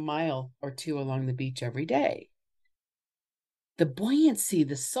swimming a mile or two along the beach every day. The buoyancy,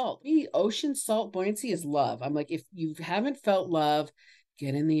 the salt, the ocean salt buoyancy is love. I'm like, if you haven't felt love,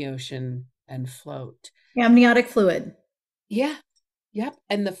 get in the ocean and float. Amniotic fluid. Yeah. Yep.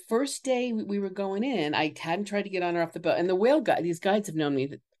 And the first day we were going in, I hadn't tried to get on or off the boat. And the whale guide, these guides have known me,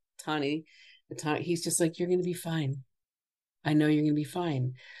 Tani, he's just like, you're going to be fine. I know you're going to be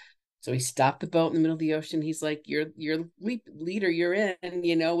fine. So he stopped the boat in the middle of the ocean. He's like, you're leader, you're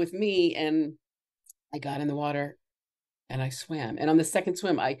in, with me. And I got in the water and I swam. And on the second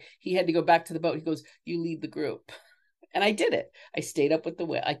swim, he had to go back to the boat. He goes, you lead the group. And I did it. I stayed up with the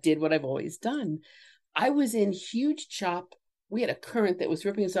whale. I did what I've always done. I was in huge chop. We had a current that was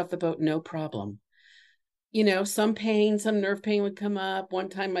ripping us off the boat, no problem. Some pain, some nerve pain would come up. One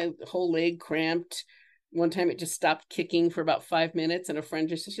time my whole leg cramped. One time it just stopped kicking for about 5 minutes, and a friend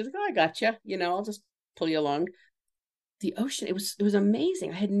she's like, "Oh, I got you. I'll just pull you along." The ocean, it was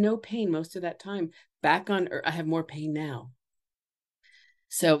amazing. I had no pain most of that time. Back on Earth, I have more pain now.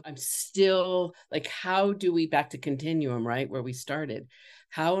 So I'm still like, how do we back to continuum, right? Where we started?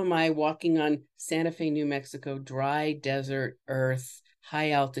 How am I walking on Santa Fe, New Mexico, dry desert earth,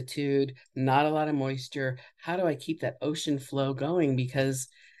 high altitude, not a lot of moisture? How do I keep that ocean flow going? Because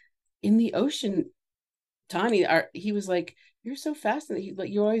in the ocean, Tani, he was like, "You're so fast," and like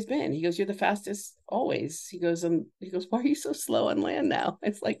you always been. He goes, "You're the fastest always." He goes, "Why are you so slow on land now?"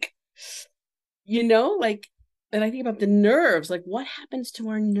 It's like, like, and I think about the nerves, like what happens to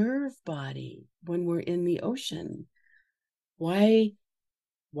our nerve body when we're in the ocean? Why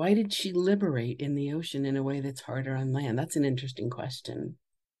why did she liberate in the ocean in a way that's harder on land? That's an interesting question.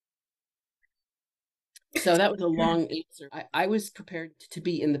 So that was a long answer. I was prepared to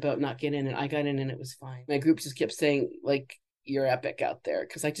be in the boat, not get in, and I got in and it was fine. My group just kept saying, like, "You're epic out there."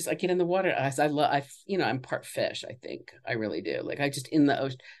 Because I get in the water. I love, I'm part fish, I think. I really do. Like, I just in the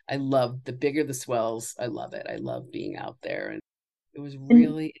ocean. I love the bigger the swells. I love it. I love being out there. And it was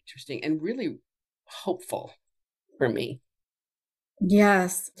really interesting and really hopeful for me.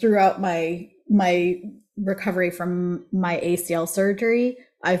 Yes, throughout my recovery from my ACL surgery,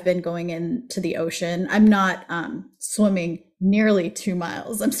 I've been going into the ocean. I'm not swimming nearly 2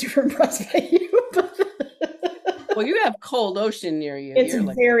 miles. I'm super impressed by you. Well, you have cold ocean near you. It's You're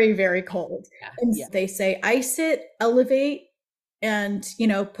like, very, very cold. And yeah. they say ice it, elevate, and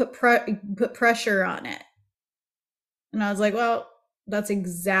put pressure on it. And I was like, well, that's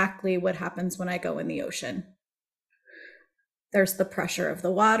exactly what happens when I go in the ocean. There's the pressure of the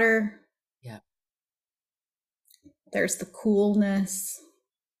water. Yeah. There's the coolness.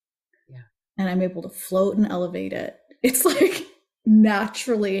 Yeah. And I'm able to float and elevate it. It's like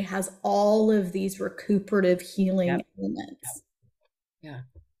naturally has all of these recuperative healing elements. Yeah.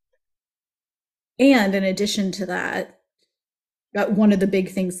 And in addition to that, one of the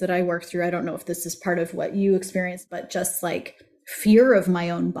big things that I work through, I don't know if this is part of what you experienced, but just like fear of my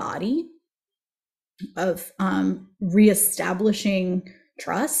own body, of reestablishing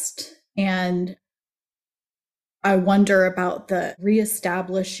trust. And I wonder about the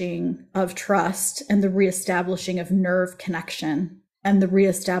reestablishing of trust and the reestablishing of nerve connection and the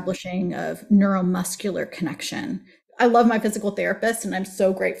reestablishing of neuromuscular connection. I love my physical therapist and I'm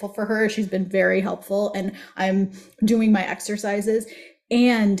so grateful for her. She's been very helpful and I'm doing my exercises.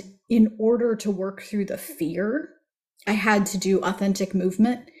 And in order to work through the fear, I had to do authentic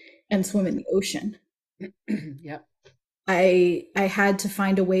movement and swim in the ocean. Yep. I had to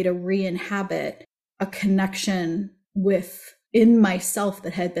find a way to re-inhabit a connection within myself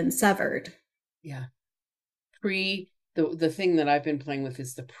that had been severed. Yeah. The thing that I've been playing with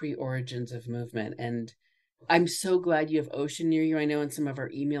is the pre-origins of movement. And I'm so glad you have ocean near you. I know in some of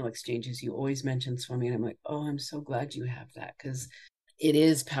our email exchanges, you always mention swimming. And I'm like, oh, I'm so glad you have that because it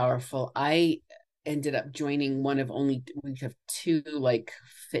is powerful. I ended up joining we have two like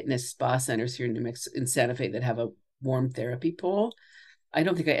fitness spa centers here in New Mexico, in Santa Fe, that have a warm therapy pool. I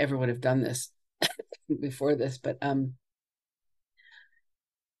don't think I ever would have done this before this, but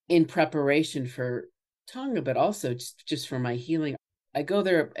in preparation for Tonga, but also just for my healing. I go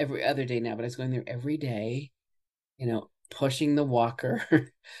there every other day now, but I was going there every day, pushing the walker.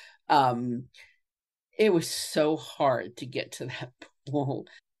 It was so hard to get to that pool.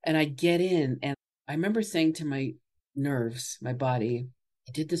 And I get in, and I remember saying to my nerves, my body,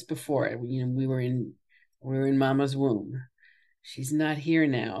 I did this before. We were in Mama's womb. She's not here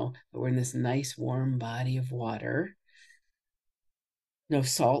now, but we're in this nice warm body of water. No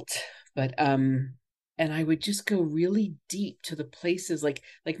salt, but and I would just go really deep to the places like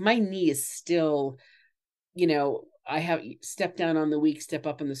my knee is still, I have step down on the weak, step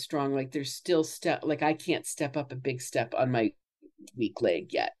up on the strong. Like there's still step, like I can't step up a big step on my weak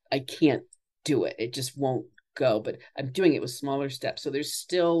leg yet. I can't do it. It just won't go, but I'm doing it with smaller steps. So there's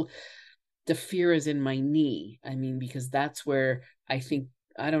still the fear is in my knee. I mean, because that's where I think,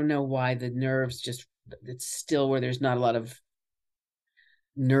 I don't know why the nerves just, it's still where there's not a lot of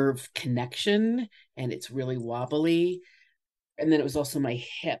nerve connection and it's really wobbly. And then it was also my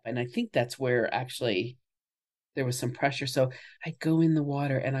hip. And I think that's where actually there was some pressure. So I'd go in the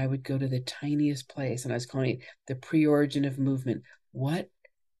water and I would go to the tiniest place, and I was calling it the pre-origin of movement. What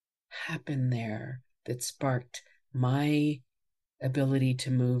happened there that sparked my ability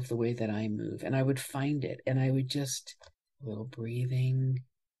to move the way that I move? And I would find it, and I would just a little breathing,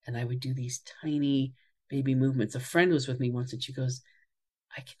 and I would do these tiny baby movements. A friend was with me once and she goes,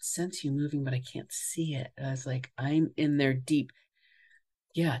 I can sense you moving, but I can't see it. And I was like, I'm in there deep.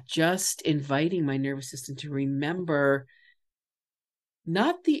 Yeah, just inviting my nervous system to remember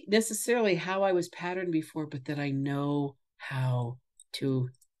not the necessarily how I was patterned before, but that I know how to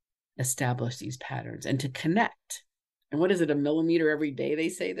establish these patterns and to connect. And what is it, a millimeter every day? They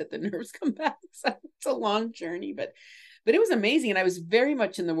say that the nerves come back. So it's a long journey, but it was amazing. And I was very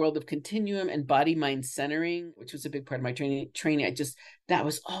much in the world of continuum and body mind centering, which was a big part of my training. That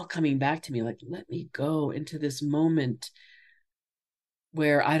was all coming back to me. Like, let me go into this moment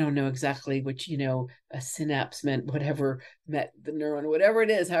where I don't know exactly which, a synapse meant, whatever met the neuron, whatever it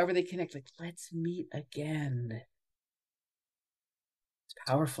is, however they connect, like, let's meet again. It's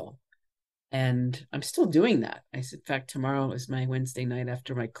powerful. And I'm still doing that. In fact, tomorrow is my Wednesday night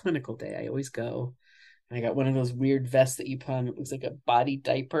after my clinical day. I always go. And I got one of those weird vests that you put on. It looks like a body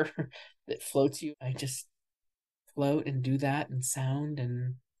diaper that floats you. I just float and do that and sound.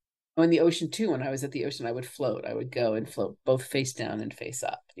 And in the ocean too, when I was at the ocean, I would float. I would go and float both face down and face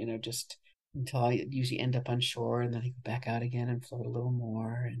up, just until I usually end up on shore, and then I go back out again and float a little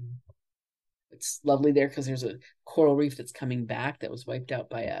more. And it's lovely there because there's a coral reef that's coming back that was wiped out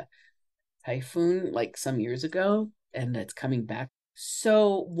by a typhoon like some years ago, and it's coming back.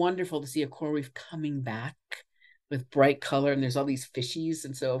 So wonderful to see a coral reef coming back with bright color, and there's all these fishies.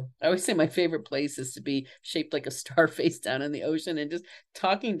 And so I always say my favorite place is to be shaped like a star face down in the ocean and just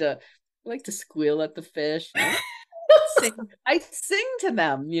talking to, I like to squeal at the fish. I sing to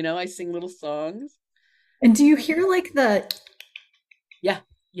them, I sing little songs. And do you hear like yeah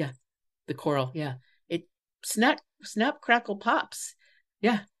the coral? Yeah, it snap crackle pops.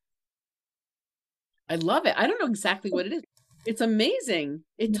 Yeah, I love it. I don't know exactly what it is. It's amazing.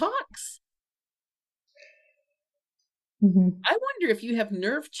 It talks. Mm-hmm. I wonder if you have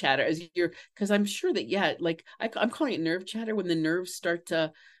nerve chatter because I'm sure that, like I'm calling it nerve chatter when the nerves start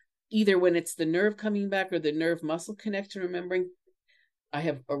to, either when it's the nerve coming back or the nerve muscle connection, remembering. I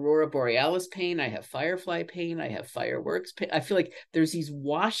have aurora borealis pain. I have firefly pain. I have fireworks pain. I feel like there's these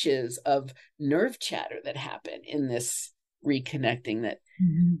washes of nerve chatter that happen in this reconnecting that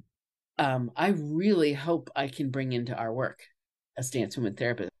I really hope I can bring into our work as dance movement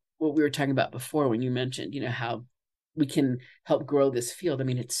therapist. What we were talking about before when you mentioned, how we can help grow this field. I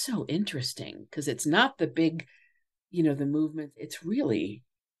mean, it's so interesting because it's not the big, the movement. It's really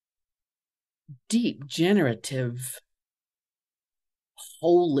deep, generative,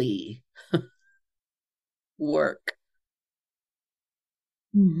 holy work.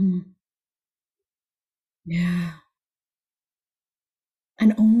 Mm-hmm. Yeah.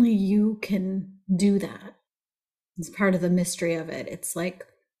 And only you can do that. It's part of the mystery of it. It's like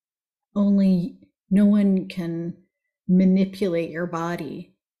no one can manipulate your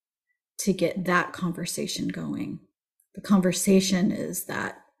body to get that conversation going. The conversation is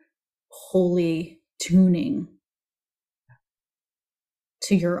that holy tuning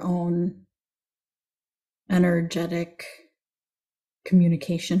to your own energetic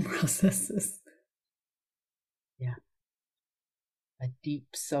communication processes. Yeah. A deep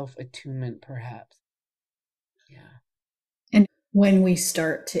self-attunement, perhaps. Yeah. And when we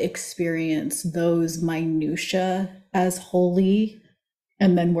start to experience those minutiae as holy,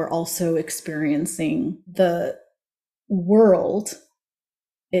 and then we're also experiencing the world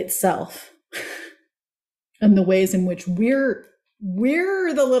itself and the ways in which we're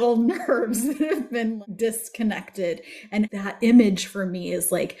the little nerves that have been disconnected. And that image for me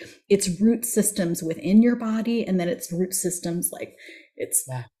is like it's root systems within your body, and then it's root systems like it's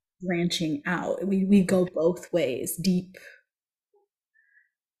branching out. We go both ways, deep,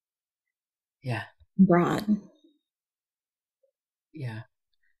 broad.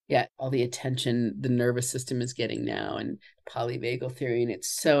 Yeah, all the attention the nervous system is getting now, and polyvagal theory, and it's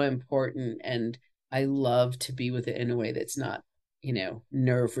so important. And I love to be with it in a way that's not,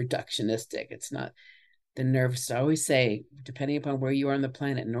 nerve reductionistic. It's not the nerves. I always say, depending upon where you are on the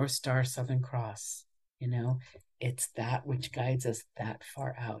planet, North Star, Southern Cross, it's that which guides us that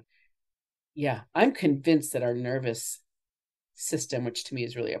far out. Yeah, I'm convinced that our nervous system, which to me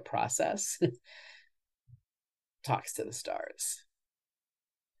is really a process, talks to the stars.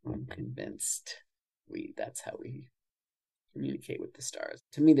 I'm convinced that's how we communicate with the stars.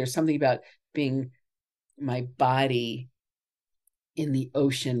 To me, there's something about being my body in the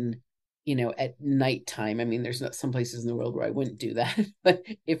ocean, at nighttime. I mean, there's not some places in the world where I wouldn't do that, but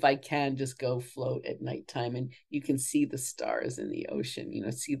if I can just go float at nighttime and you can see the stars in the ocean,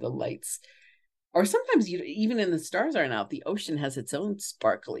 see the lights. Or sometimes even in the stars aren't out, the ocean has its own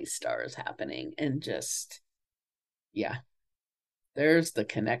sparkly stars happening, and just, There's the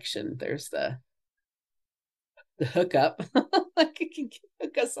connection. There's the hookup. Like it can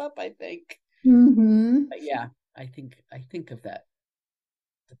hook us up, I think. But yeah, I think of that,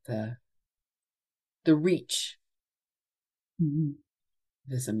 the the reach, Mm-hmm.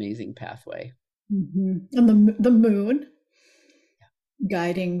 this amazing pathway. And the moon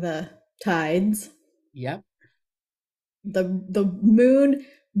guiding the tides. Yep. The moon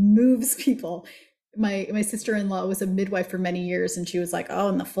moves people. My sister-in-law was a midwife for many years, and she was like, "Oh,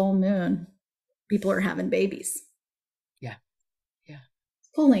 in the full moon, people are having babies, Yeah. Yeah.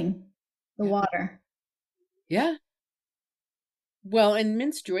 pulling the Yeah. water." Yeah. Well, and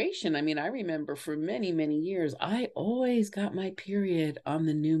menstruation, I mean, I remember for many, many years, I always got my period on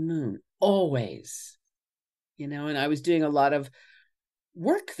the new moon. Always. And I was doing a lot of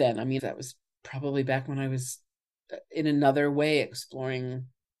work then. I mean, that was probably back when I was in another way exploring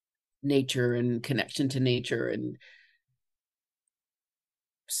nature and connection to nature, and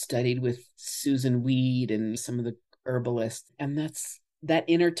studied with Susan Weed and some of the herbalists. And that's that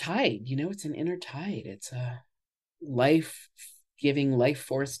inner tide, it's an inner tide. It's a life giving, life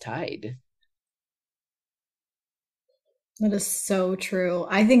force tide. That is so true.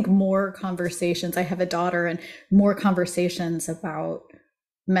 I think more conversations, I have a daughter, and more conversations about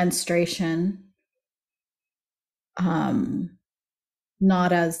menstruation, um,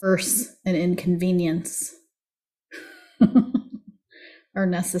 not as verse and inconvenience, are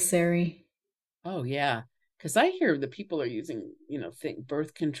necessary. Oh yeah, because I hear that people are using,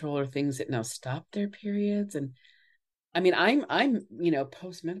 birth control or things that now stop their periods. And I mean, I'm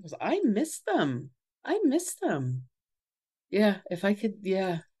postmenopausal. I miss them. I miss them. Yeah, if I could,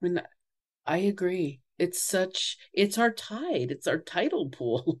 yeah. I mean, I agree. It's our tide. It's our tidal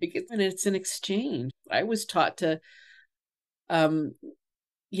pool. And it's an exchange. I was taught to, um,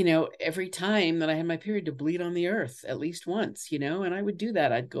 every time that I had my period, to bleed on the earth at least once, and I would do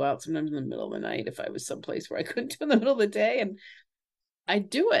that. I'd go out sometimes in the middle of the night if I was someplace where I couldn't do it in the middle of the day, and I'd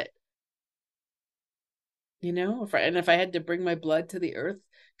do it, if I had to bring my blood to the earth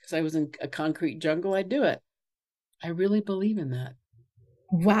because I was in a concrete jungle, I'd do it. I really believe in that.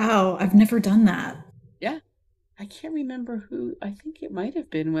 Wow, I've never done that. Yeah. I can't remember who. I think it might have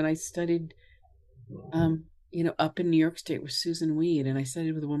been when I studied, up in New York State with Susan Weed, and I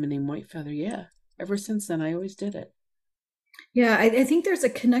studied with a woman named Whitefeather. Yeah. Ever since then, I always did it. Yeah, I think there's a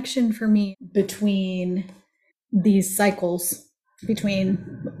connection for me between these cycles,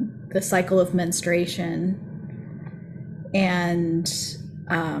 between the cycle of menstruation and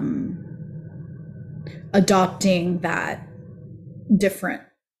adopting that different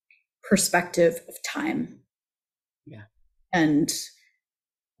perspective of time. Yeah. And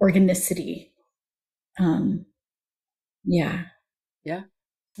organicity. Yeah. Yeah.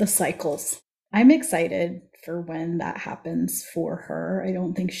 The cycles. I'm excited for when that happens for her. I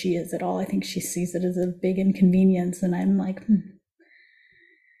don't think she is at all. I think she sees it as a big inconvenience. And I'm like,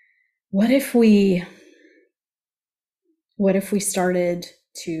 what if we started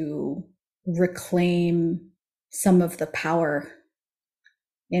to reclaim some of the power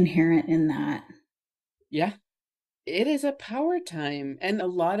inherent in that? Yeah. It is a power time. And a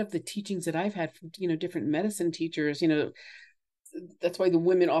lot of the teachings that I've had from, different medicine teachers, that's why the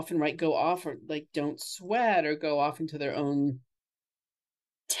women often go off, or like don't sweat, or go off into their own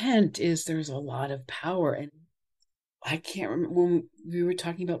tent, is there's a lot of power. And I can't remember when we were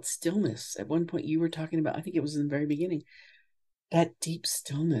talking about stillness. At one point you were talking about, I think it was in the very beginning, that deep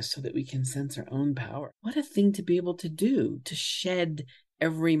stillness so that we can sense our own power. What a thing to be able to do, to shed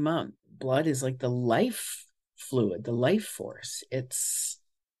every month. Blood is like the life fluid, the life force. It's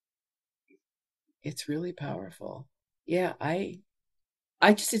really powerful. Yeah,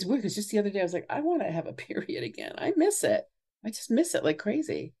 it's weird because just the other day I was like, I want to have a period again. I miss it. I just miss it like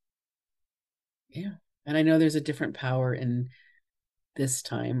crazy. Yeah. And I know there's a different power in this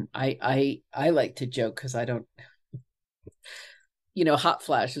time. I like to joke because I don't, hot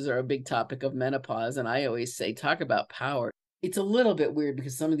flashes are a big topic of menopause. And I always say, talk about power. It's a little bit weird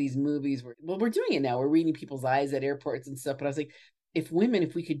because some of these movies we're doing it now. We're reading people's eyes at airports and stuff. But I was like, if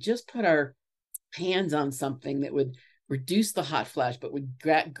we could just put our hands on something that would reduce the hot flash, but would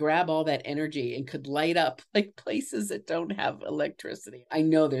grab all that energy and could light up like places that don't have electricity. I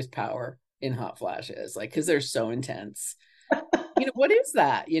know there's power in hot flashes, like, because they're so intense. What is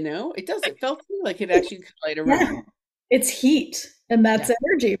that? It felt to me like it actually could light a room. Yeah. It's heat, and that's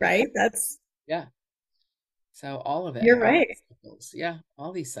energy, right? That's yeah. So all of it. You're right. Yeah,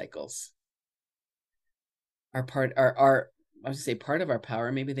 all these cycles are I was to say part of our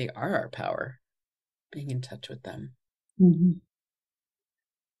power. Maybe they are our power. Being in touch with them. Mm-hmm.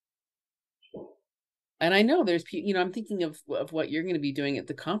 And I know there's people, I'm thinking of what you're going to be doing at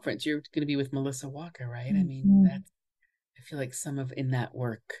the conference. You're going to be with Melissa Walker, right? I mean, Mhm. that's, I feel like some of in that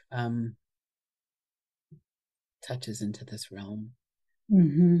work touches into this realm.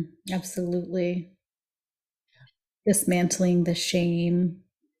 Absolutely. Dismantling the shame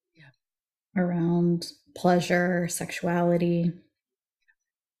Yeah. around pleasure, sexuality,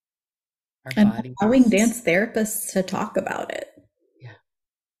 Our and bodies. allowing dance therapists to talk about it, Yeah.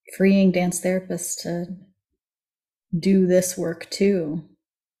 freeing dance therapists to do this work too.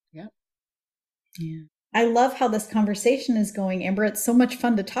 Yeah. Yeah. I love how this conversation is going, Amber. It's so much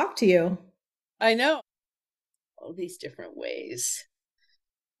fun to talk to you. I know. All these different ways.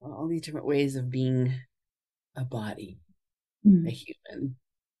 All these different ways of being a body, a human.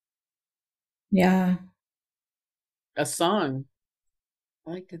 Yeah. A song.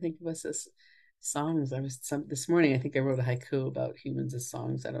 I like to think of us as songs. This morning, I think I wrote a haiku about humans as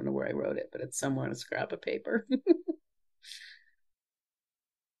songs. I don't know where I wrote it, but it's somewhere on a scrap of paper.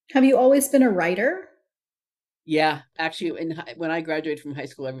 Have you always been a writer? Yeah, actually, when I graduated from high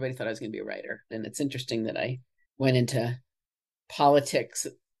school, everybody thought I was going to be a writer. And it's interesting that I went into politics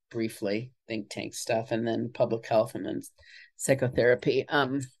briefly, think tank stuff, and then public health, and then psychotherapy.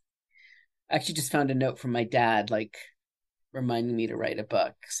 I actually just found a note from my dad, like reminding me to write a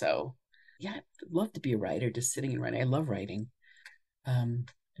book. So, yeah, I'd love to be a writer, just sitting and writing. I love writing. And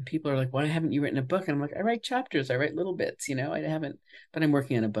people are like, "Why haven't you written a book?" And I'm like, "I write chapters. I write little bits. I haven't, but I'm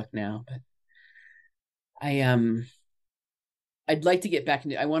working on a book now. But I I'd like to get back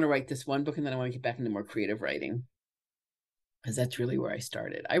into. I want to write this one book, and then I want to get back into more creative writing because that's really where I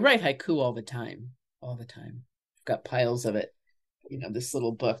started. I write haiku all the time, all the time. I've got piles of it. This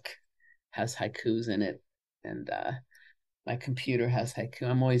little book has haikus in it, and my computer has haiku.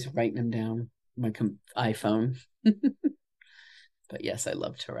 I'm always writing them down on my iPhone. But yes, I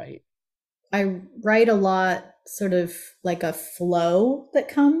love to write. I write a lot, sort of like a flow that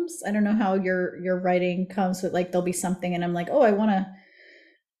comes. I don't know how your writing comes, but like there'll be something and I'm like, oh, I want to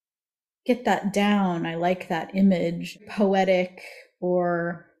get that down. I like that image, poetic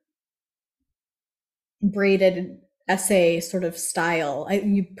or braided essay sort of style.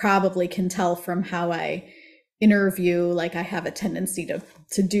 You probably can tell from how I interview, like I have a tendency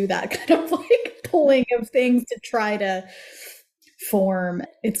to do that kind of like pulling of things to try to form.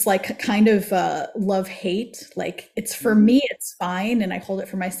 It's like kind of love hate. Like it's for me, it's fine, and I hold it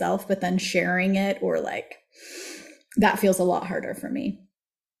for myself. But then sharing it or like that feels a lot harder for me.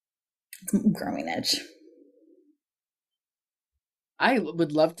 Growing edge. I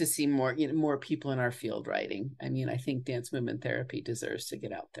would love to see more people in our field writing. I mean, I think dance movement therapy deserves to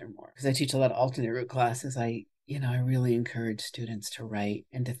get out there more because I teach a lot of alternate route classes. I really encourage students to write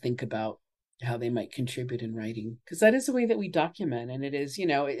and to think about how they might contribute in writing because that is the way that we document, and it is,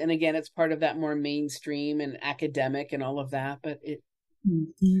 and again, it's part of that more mainstream and academic and all of that, but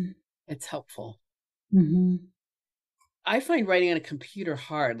it's helpful. I find writing on a computer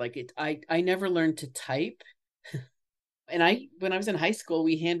hard. Like I never learned to type. And when I was in high school,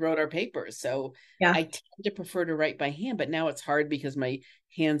 we hand wrote our papers. So Yeah. I tend to prefer to write by hand, but now it's hard because my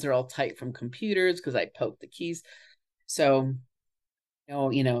hands are all tight from computers because I poke the keys. So,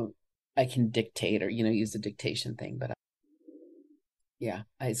 I can dictate or, use the dictation thing. But yeah,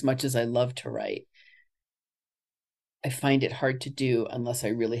 as much as I love to write, I find it hard to do unless I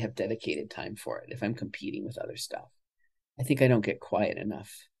really have dedicated time for it. If I'm competing with other stuff, I think I don't get quiet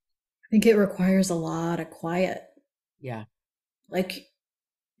enough. I think it requires a lot of quiet. Yeah. Like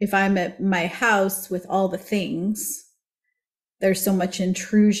if I'm at my house with all the things, there's so much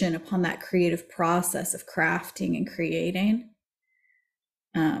intrusion upon that creative process of crafting and creating.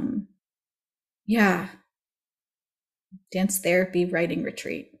 Yeah. Dance therapy, writing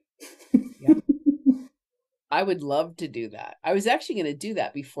retreat. Yeah. I would love to do that. I was actually going to do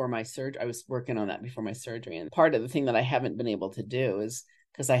that before my surgery. I was working on that before my surgery. And part of the thing that I haven't been able to do is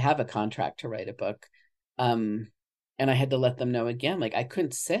because I have a contract to write a book. And I had to let them know again, like I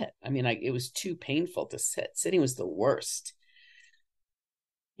couldn't sit. I mean, it was too painful to sit. Sitting was the worst.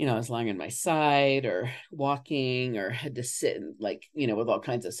 I was lying on my side or walking or had to sit and with all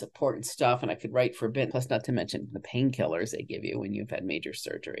kinds of support and stuff. And I could write for a bit, plus not to mention the painkillers they give you when you've had major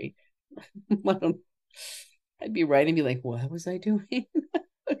surgery. I'd be writing and be like, what was I doing?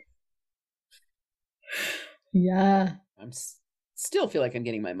 Yeah. I'm still feel like I'm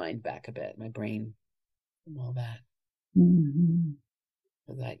getting my mind back a bit, my brain and all that.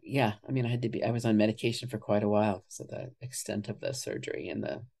 Yeah, I mean, I was on medication for quite a while because of the extent of the surgery and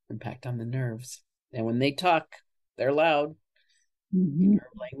the impact on the nerves. And when they talk, they're loud. Nerve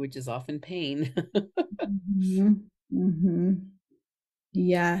language is often pain.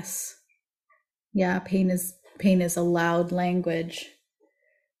 Yes. Yeah, pain is a loud language.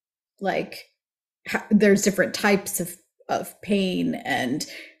 Like there's different types of pain, and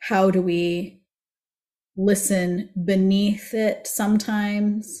how do we listen beneath it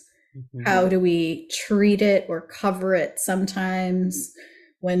sometimes? Mm-hmm. How do we treat it or cover it sometimes?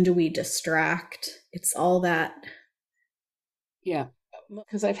 When do we distract? It's all that. Yeah,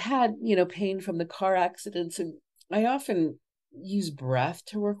 because I've had, pain from the car accidents, and I often use breath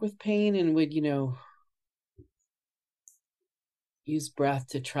to work with pain and would, use breath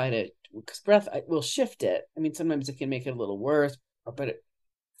to try to, because breath will shift it. I mean, sometimes it can make it a little worse, but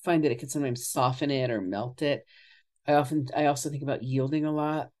find that it can sometimes soften it or melt it. I also think about yielding a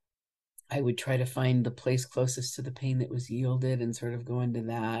lot. I would try to find the place closest to the pain that was yielded and sort of go into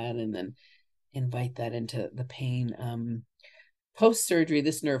that and then invite that into the pain. Post surgery,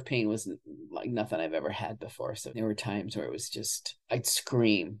 this nerve pain was like nothing I've ever had before. So there were times where it was just, I'd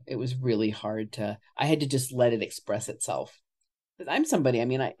scream. It was really hard I had to just let it express itself. Because I'm somebody, I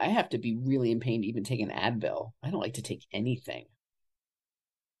mean, I have to be really in pain to even take an Advil. I don't like to take anything.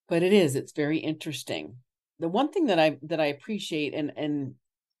 But it's very interesting. The one thing that I appreciate and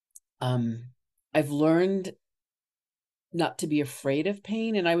I've learned not to be afraid of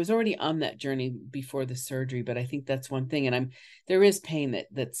pain, and I was already on that journey before the surgery, but I think that's one thing. And there is pain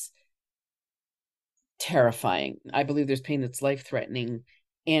that's terrifying. I believe there's pain that's life-threatening,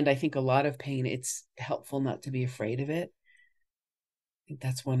 and I think a lot of pain, it's helpful not to be afraid of it. I think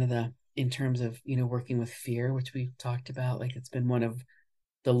that's one of in terms of, working with fear, which we've talked about, like it's been one of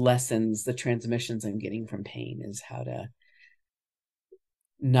the lessons, the transmissions I'm getting from pain is how to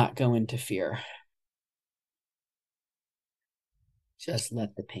not go into fear. Just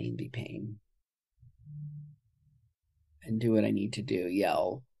let the pain be pain and do what I need to do.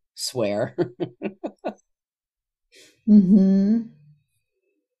 Yell, swear, Mm-hmm.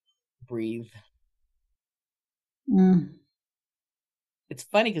 breathe. Mm. It's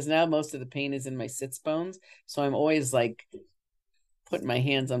funny because now most of the pain is in my sits bones. So I'm always like putting my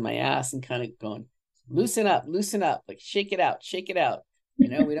hands on my ass and kind of going, loosen up, like shake it out, shake it out. We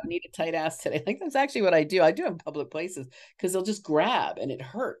don't need a tight ass today. Like that's actually what I do. I do in public places because they'll just grab and it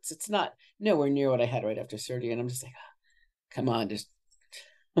hurts. It's not nowhere near what I had right after surgery. And I'm just like, come on, just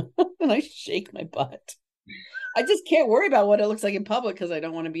and I shake my butt. I just can't worry about what it looks like in public because I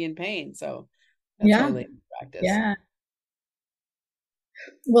don't want to be in pain. So that's my latest practice. Yeah.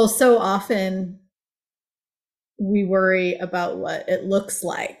 Well, so often we worry about what it looks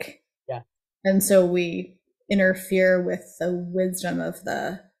like. Yeah. And so we interfere with the wisdom of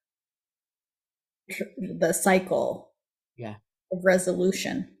the cycle Yeah. of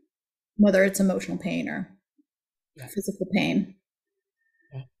resolution, whether it's emotional pain or physical pain.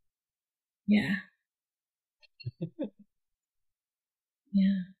 Yeah.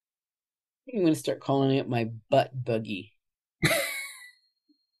 Yeah. I'm going to start calling it my butt buggy.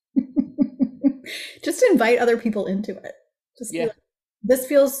 Just invite other people into it. Just be like, this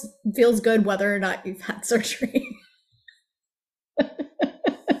feels good whether or not you've had surgery.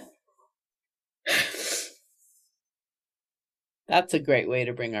 That's a great way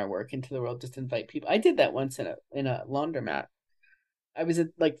to bring our work into the world. Just invite people. I did that once in a laundromat. I was at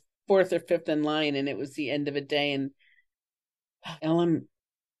like fourth or fifth in line, and it was the end of a day, and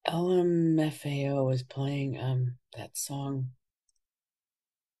LMFAO was playing that song,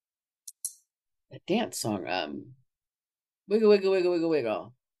 that dance song, wiggle wiggle wiggle wiggle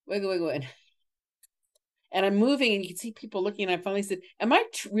wiggle wiggle wiggle, and I'm moving, and you can see people looking. And I finally said, "Am I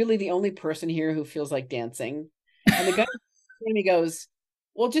really the only person here who feels like dancing?" And the guy and he goes,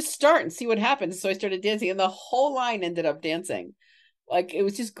 well, just start and see what happens. So I started dancing, and the whole line ended up dancing. Like it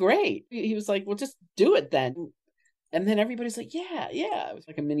was just great. He was like, well, just do it then. And then everybody's like, yeah. It was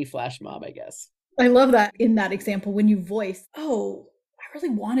like a mini flash mob, I guess. I love that in that example when you voice, oh, I really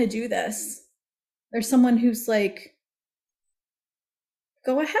want to do this. There's someone who's like,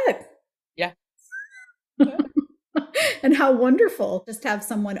 go ahead. Yeah. And how wonderful just have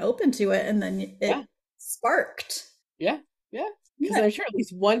someone open to it, and then it sparked. Yeah. Because I'm sure at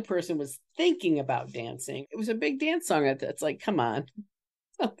least one person was thinking about dancing. It was a big dance song. It's like, come on.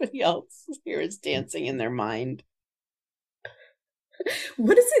 Somebody else here is dancing in their mind.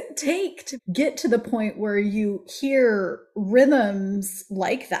 What does it take to get to the point where you hear rhythms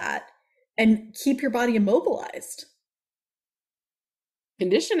like that and keep your body immobilized?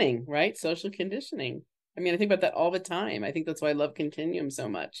 Conditioning, right? Social conditioning. I mean, I think about that all the time. I think that's why I love Continuum so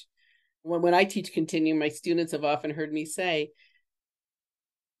much. When I teach Continuum, my students have often heard me say,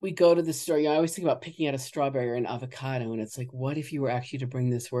 we go to the store. I always think about picking out a strawberry or an avocado, and it's like, what if you were actually to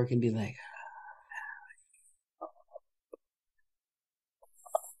bring this work and be like,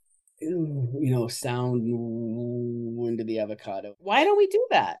 sound into the avocado. Why don't we do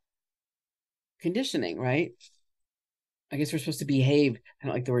that? Conditioning, right? I guess we're supposed to behave. I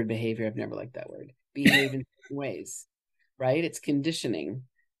don't like the word behavior. I've never liked that word. Behave in certain ways, right? It's conditioning.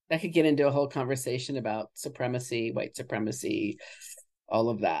 That could get into a whole conversation about supremacy, white supremacy, all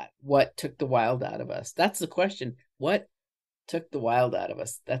of that. What took the wild out of us? That's the question. What took the wild out of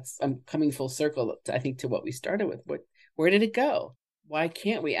us? I'm coming full circle, I think, to what we started with. Where did it go? Why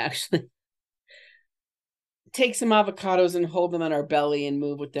can't we actually take some avocados and hold them on our belly and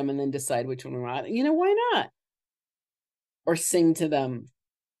move with them and then decide which one we want? Why not? Or sing to them,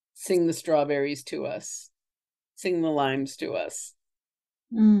 sing the strawberries to us, sing the limes to us.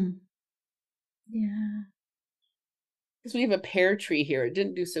 Yeah. Because we have a pear tree here. It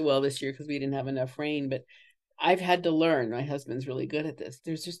didn't do so well this year because we didn't have enough rain, but I've had to learn. My husband's really good at this.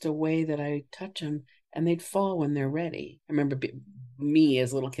 There's just a way that I touch them and they'd fall when they're ready. I remember me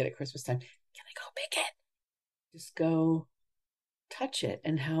as a little kid at Christmas time. Can I go pick it? Just go touch it,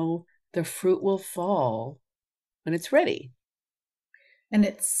 and how the fruit will fall when it's ready. And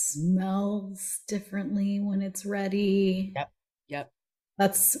it smells differently when it's ready. Yep.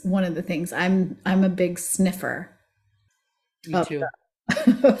 That's one of the things. I'm a big sniffer. Me too.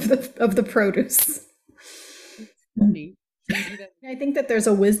 Of the produce. Funny. I think that there's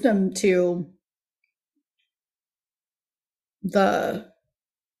a wisdom to the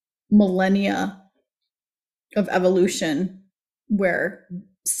millennia of evolution where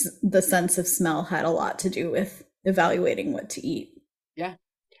the sense of smell had a lot to do with evaluating what to eat. Yeah.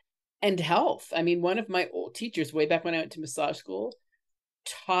 And health. I mean, one of my old teachers way back when I went to massage school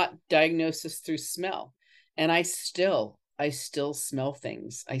taught diagnosis through smell. And I still smell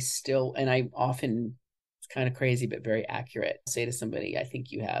things. And I often, it's kind of crazy, but very accurate. I'll say to somebody, I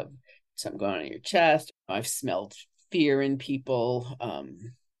think you have something going on in your chest. I've smelled fear in people.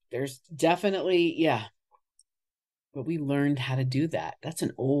 There's definitely, yeah. But we learned how to do that. That's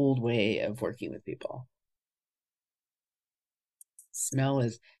an old way of working with people. Smell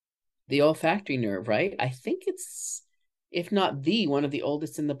is the olfactory nerve, right? I think it's, if not one of the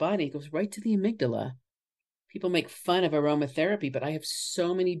oldest in the body. It goes right to the amygdala. People make fun of aromatherapy, but I have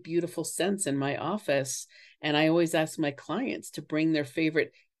so many beautiful scents in my office. And I always ask my clients to bring their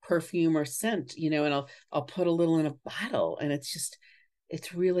favorite perfume or scent, and I'll put a little in a bottle. And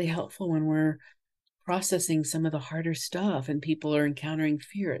it's really helpful when we're processing some of the harder stuff and people are encountering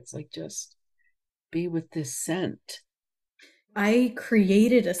fear. It's like, just be with this scent. I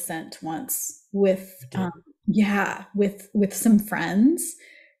created a scent once with with some friends.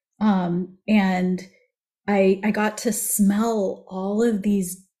 And I got to smell all of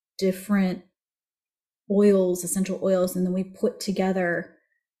these different oils, essential oils, and then we put together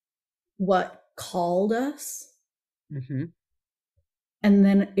what called us. Mm-hmm. And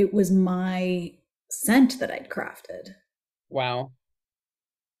then it was my scent that I'd crafted. Wow.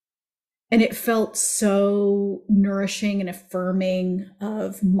 And it felt so nourishing and affirming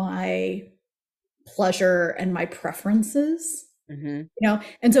of my pleasure and my preferences. Mm-hmm.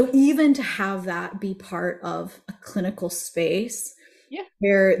 And so even to have that be part of a clinical space,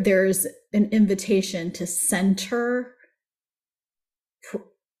 where there's an invitation to center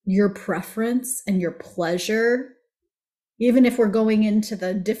your preference and your pleasure, even if we're going into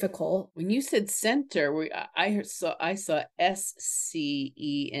the difficult. When you said center, I saw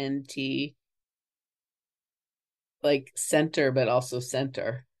SCENT, like center, but also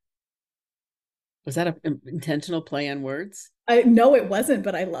center. Was that an intentional play on words? No, it wasn't,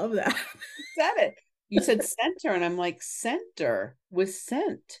 but I love that. You said it. You said center, and I'm like, center with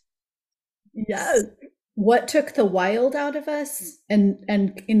scent. Yes. What took the wild out of us, and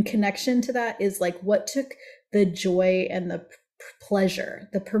in connection to that, is like what took the joy and the pleasure,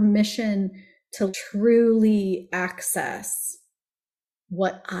 the permission to truly access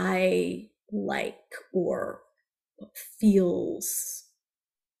what I like or feels.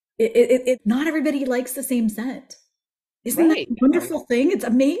 Not everybody likes the same scent. Isn't that a wonderful thing? It's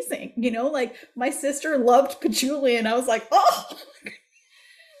amazing. Like my sister loved patchouli and I was like, oh,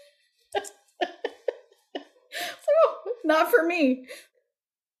 not for me.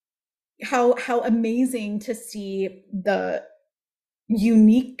 How amazing to see the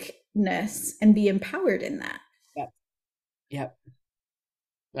uniqueness and be empowered in that. Yep.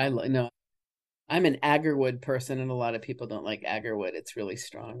 No, I'm an agarwood person, and a lot of people don't like agarwood. It's really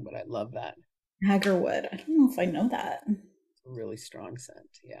strong, but I love that. Agarwood. I don't know if I know that. It's a really strong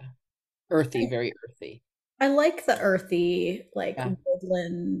scent. Yeah. Earthy, very earthy. I like the earthy, like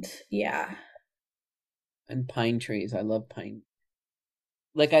woodland. Yeah. And pine trees. I love pine.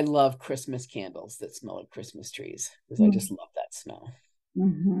 Like I love Christmas candles that smell like Christmas trees because I just love that smell.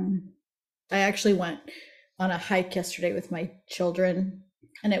 Mm-hmm. I actually went on a hike yesterday with my children,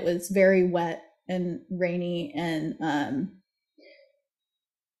 and it was very wet and rainy, and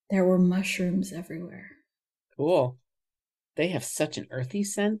there were mushrooms everywhere. Cool. They have such an earthy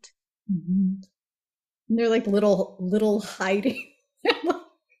scent. Mm-hmm. They're like little hiding,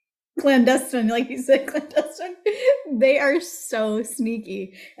 clandestine, like you said, clandestine. They are so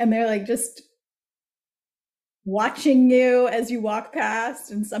sneaky, and they're like just watching you as you walk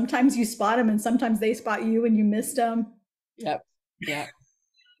past, and sometimes you spot them and sometimes they spot you and you missed them. Yep. Yeah.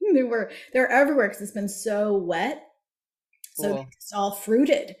 They're everywhere because it's been so wet, so Cool. it's all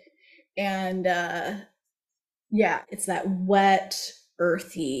fruited, and yeah, it's that wet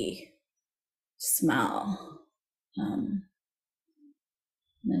earthy smell. I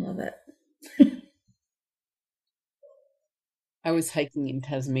love it. I was hiking in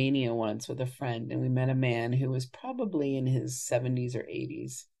Tasmania once with a friend, and we met a man who was probably in his 70s or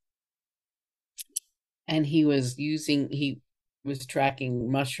 80s. And he was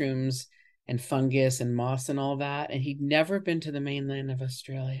tracking mushrooms and fungus and moss and all that. And he'd never been to the mainland of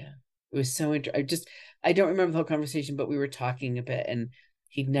Australia. It was so interesting. I don't remember the whole conversation, but we were talking a bit, and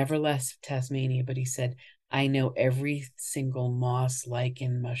he'd never left Tasmania, but he said, I know every single moss,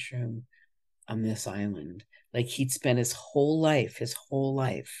 lichen, mushroom on this island. Like he'd spent his whole life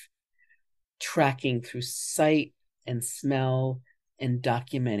tracking through sight and smell and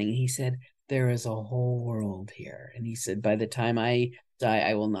documenting. He said, there is a whole world here. And he said, by the time I die,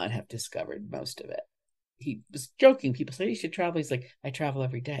 I will not have discovered most of it. He was joking. People say, you should travel. He's like, I travel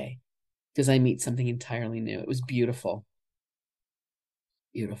every day because I meet something entirely new. It was beautiful.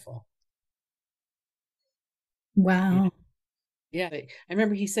 Beautiful. Wow. Yeah. I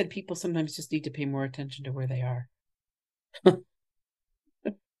remember he said people sometimes just need to pay more attention to where they are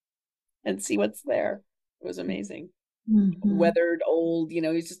and see what's there. It was amazing. Mm-hmm. Weathered, old,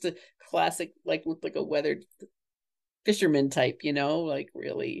 he's just a classic, like looked like a weathered fisherman type, like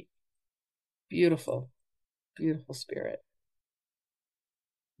really beautiful, beautiful spirit.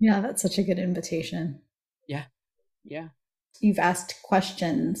 Yeah, that's such a good invitation. Yeah. Yeah. You've asked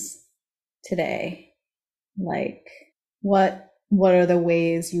questions today, like what are the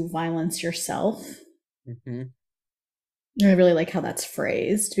ways you violence yourself? Mm-hmm. I really like how that's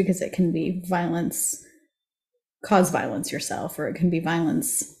phrased because it can be cause violence yourself, or it can be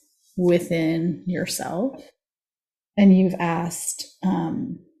violence within yourself. And you've asked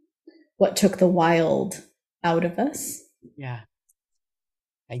what took the wild out of us. Yeah.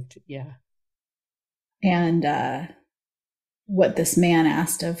 Yeah. And what this man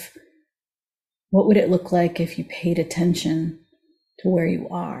asked of what would it look like if you paid attention to where you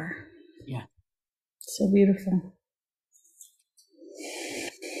are? Yeah. So beautiful.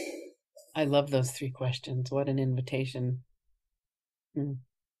 I love those 3 questions. What an invitation.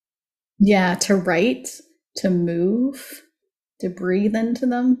 Yeah, to write, to move, to breathe into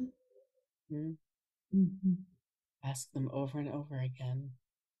them. Mm-hmm. Ask them over and over again.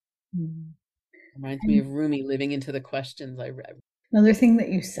 Mm-hmm. Reminds me of Rumi living into the questions I read. Another thing that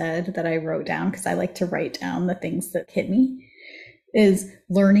you said that I wrote down, because I like to write down the things that hit me, is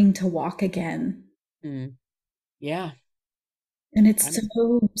learning to walk again. Yeah. And it's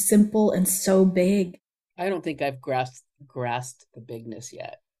so simple and so big. I don't think I've grasped the bigness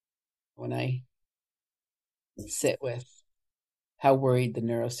yet when I sit with how worried the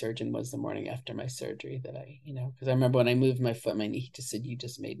neurosurgeon was the morning after my surgery that because I remember when I moved my foot, my knee, he just said, you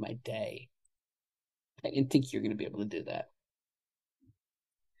just made my day. I didn't think you were going to be able to do that.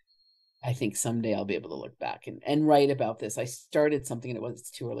 I think someday I'll be able to look back and write about this. I started something and it was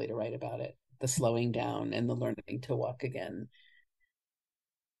too early to write about it. The slowing down and the learning to walk again.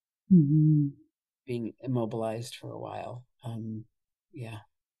 Mm-hmm. Being immobilized for a while. Yeah.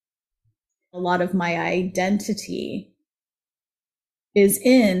 A lot of my identity is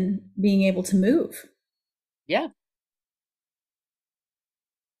in being able to move. Yeah.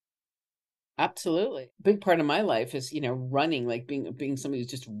 Absolutely. A big part of my life is, running, like being somebody who's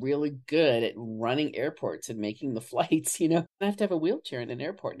just really good at running airports and making the flights, I have to have a wheelchair in an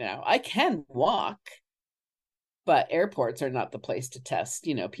airport now. I can walk, but airports are not the place to test.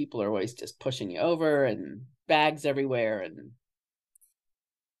 People are always just pushing you over and bags everywhere. And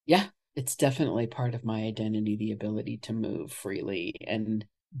yeah, it's definitely part of my identity, the ability to move freely and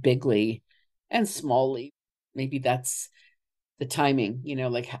bigly and smallly. Maybe that's the timing,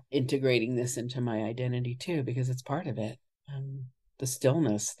 like integrating this into my identity too, because it's part of it. The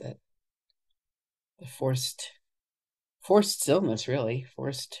stillness, the forced stillness, really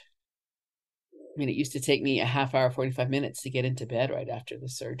forced. I mean, it used to take me a half hour, 45 minutes to get into bed right after the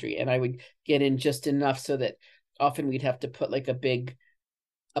surgery. And I would get in just enough so that often we'd have to put like a big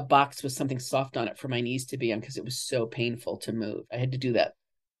a box with something soft on it for my knees to be on because it was so painful to move. I had to do that.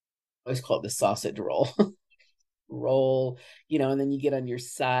 I always call it the sausage roll. Roll, and then you get on your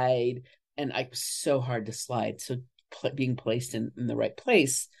side, and I was so hard to slide. So being placed in the right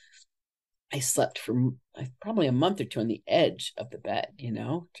place, I slept for probably a month or two on the edge of the bed,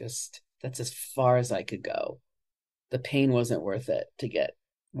 just that's as far as I could go. The pain wasn't worth it to get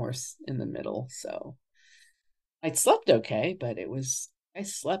more in the middle. So I slept okay, but I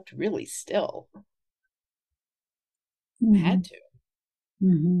slept really still. Mm-hmm. I had to.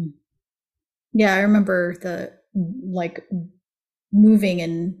 Mm-hmm. Yeah, I remember the like moving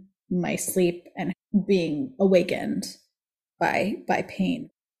in my sleep and being awakened by pain.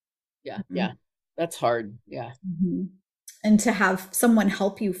 Yeah, yeah. That's hard. Yeah. Mm-hmm. And to have someone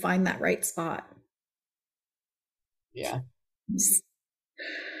help you find that right spot. Yeah.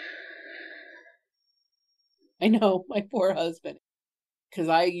 I know, my poor husband. Because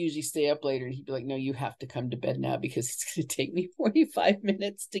I usually stay up later and he'd be like, no, you have to come to bed now because it's going to take me 45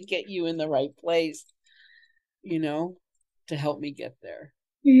 minutes to get you in the right place, to help me get there.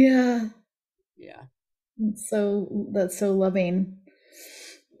 Yeah. Yeah. That's so loving.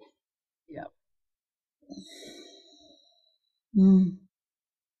 Yeah. Mm.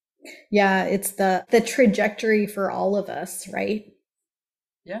 Yeah, it's the trajectory for all of us, right?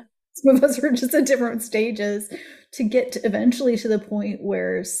 Yeah. Some of us are just at different stages to get eventually to the point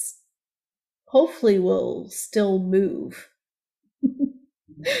where hopefully we'll still move,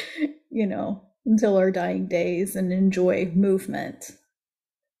 until our dying days and enjoy movement.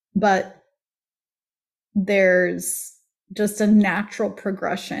 But there's just a natural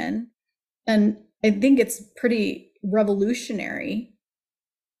progression. And I think it's pretty revolutionary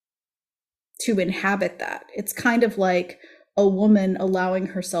to inhabit that. It's kind of like a woman allowing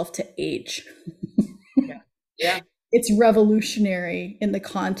herself to age. Yeah. Yeah. It's revolutionary in the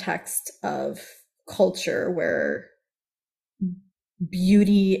context of culture where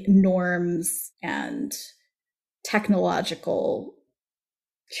beauty norms and technological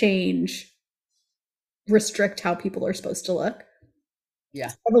change restrict how people are supposed to look. Yeah.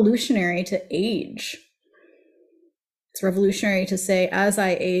 It's revolutionary to age. It's revolutionary to say, as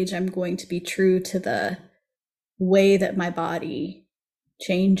I age, I'm going to be true to the way that my body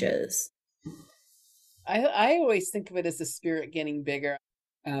changes. I always think of it as the spirit getting bigger.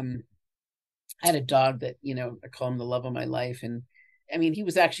 I had a dog that, I call him the love of my life. And I mean, he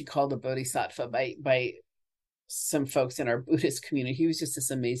was actually called a bodhisattva by some folks in our Buddhist community. He was just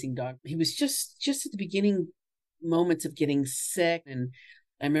this amazing dog. He was just at the beginning moments of getting sick. And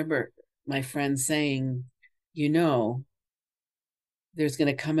I remember my friend saying, there's going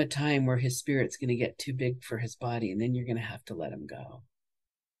to come a time where his spirit's going to get too big for his body, and then you're going to have to let him go.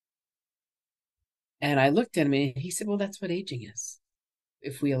 And I looked at him and he said, well, that's what aging is,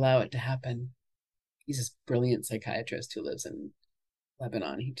 if we allow it to happen. He's this brilliant psychiatrist who lives in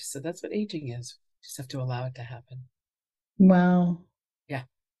Lebanon. He just said, that's what aging is. You just have to allow it to happen. Wow. Yeah.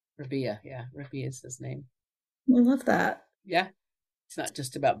 Rabia. Yeah. Rabia is his name. I love that. Yeah. It's not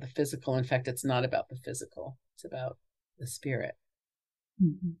just about the physical. In fact, it's not about the physical. It's about the spirit.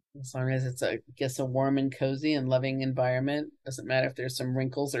 Mm-hmm. As long as it's a warm and cozy and loving environment, doesn't matter if there's some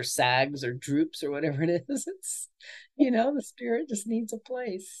wrinkles or sags or droops or whatever it is. It's, the spirit just needs a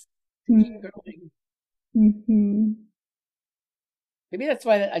place to keep growing. Mm-hmm. Maybe that's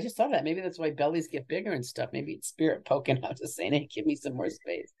why I just thought of that. Maybe that's why bellies get bigger and stuff. Maybe it's spirit poking out, just saying, hey, give me some more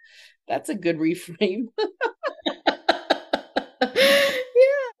space. That's a good reframe. Yeah,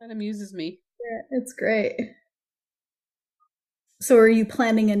 that amuses me. Yeah, it's great. So are you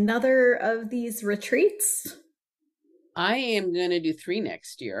planning another of these retreats? I am going to do 3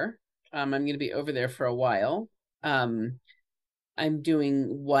 next year. I'm going to be over there for a while. I'm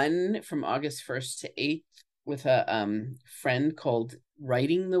doing one from August 1st to 8th with a friend called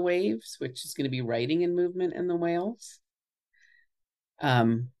Writing the Waves, which is going to be writing and movement in the whales.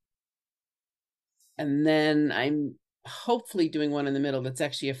 And then I'm hopefully doing one in the middle that's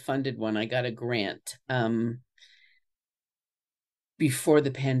actually a funded one. I got a grant before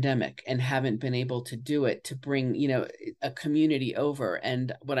the pandemic and haven't been able to do it, to bring, a community over.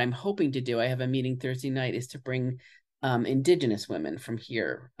 And what I'm hoping to do, I have a meeting Thursday night, is to bring Indigenous women from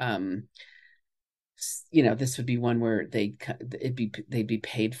here. This would be one where they'd be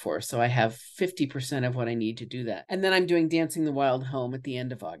paid for. So I have 50% of what I need to do that. And then I'm doing Dancing the Wild Home at the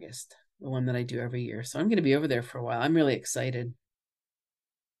end of August, the one that I do every year. So I'm going to be over there for a while. I'm really excited.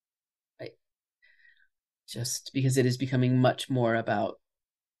 Just because it is becoming much more about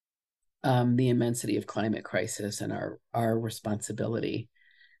the immensity of climate crisis and our responsibility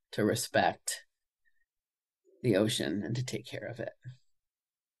to respect the ocean and to take care of it.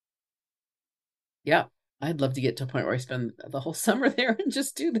 Yeah. I'd love to get to a point where I spend the whole summer there and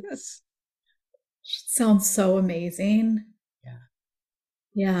just do this. Sounds so amazing. Yeah.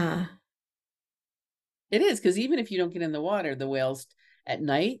 Yeah. It is, because even if you don't get in the water, the whales at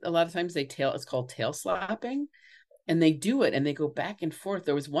night, a lot of times it's called tail slapping, and they do it and they go back and forth.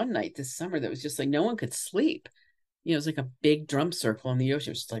 There was one night this summer that was just like no one could sleep. It was like a big drum circle in the ocean.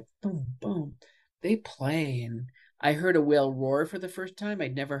 It was just like boom, boom. They play. And I heard a whale roar for the first time.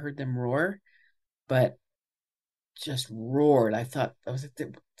 I'd never heard them roar, but just roared. I was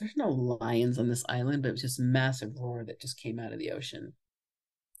like, there's no lions on this island, but it was just a massive roar that just came out of the ocean.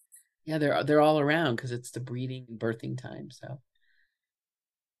 Yeah, they're all around because it's the breeding and birthing time. So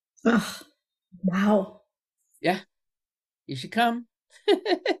Oh, wow. yeah, you should come. I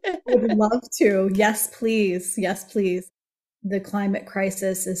would love to. Yes, please. Yes, please. The climate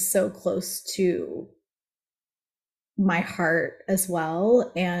crisis is so close to my heart as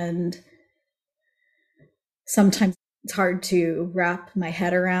well. And sometimes it's hard to wrap my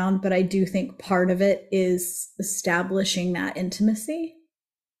head around, but I do think part of it is establishing that intimacy.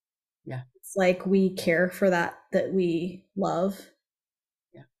 Yeah. It's like we care for that we love.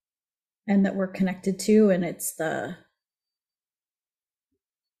 Yeah. And that we're connected to. And it's the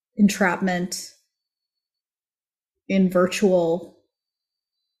entrapment in virtual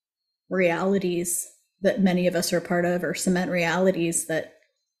realities that many of us are part of, or cement realities that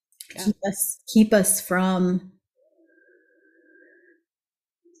keep us from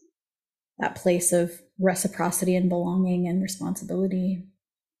that place of reciprocity and belonging and responsibility.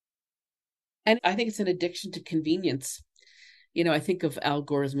 And I think it's an addiction to convenience. I think of Al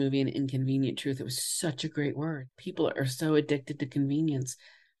Gore's movie, An Inconvenient Truth. It was such a great word. People are so addicted to convenience.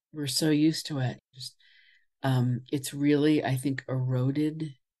 We're so used to it. It's really, I think,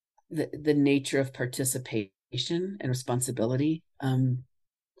 eroded the nature of participation and responsibility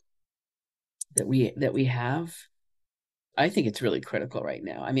that we have. I think it's really critical right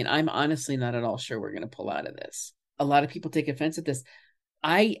now. I mean, I'm honestly not at all sure we're going to pull out of this. A lot of people take offense at this.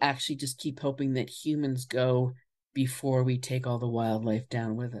 I actually just keep hoping that humans go before we take all the wildlife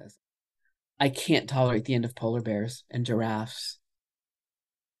down with us. I can't tolerate the end of polar bears and giraffes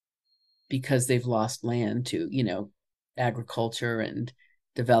because they've lost land to, agriculture and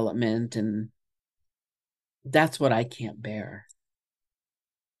development. And that's what I can't bear.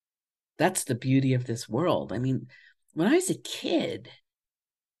 That's the beauty of this world. I mean, when I was a kid,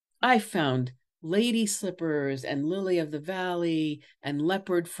 I found lady slippers and lily of the valley and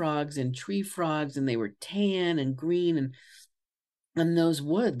leopard frogs and tree frogs, and they were tan and green, and those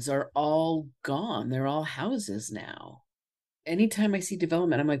woods are all gone. They're all houses now. Anytime I see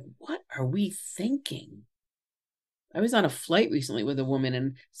development, I'm like, what are we thinking? I was on a flight recently with a woman,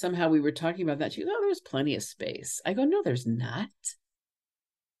 and somehow we were talking about that. She goes, oh, there's plenty of space. I go, no, there's not.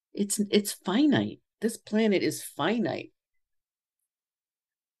 It's finite. This planet is finite.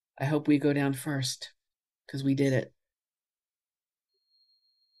 I hope we go down first because we did it.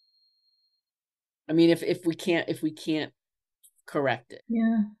 I mean, if we can't correct it.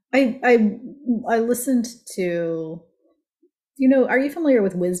 Yeah. I listened to, are you familiar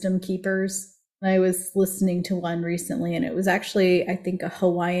with Wisdom Keepers? I was listening to one recently, and it was actually, I think, a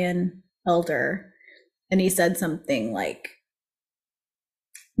Hawaiian elder. And he said something like,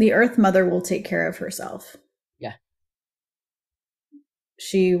 the Earth Mother will take care of herself. Yeah.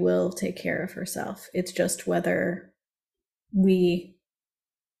 She will take care of herself. It's just whether we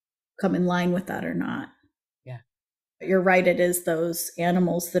come in line with that or not. Yeah. But you're right. It is those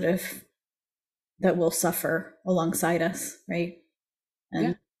animals that will suffer alongside us, right?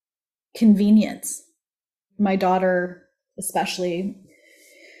 And convenience. My daughter, especially,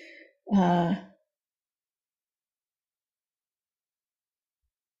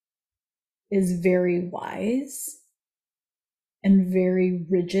 is very wise and very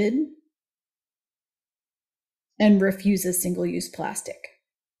rigid and refuses single-use plastic.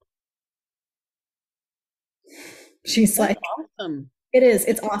 She's That's like, awesome. It is.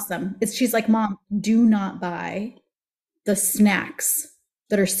 It's awesome. She's like, Mom, do not buy the snacks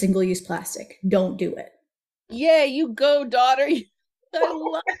that are single-use plastic. Don't do it. Yeah, you go, daughter. I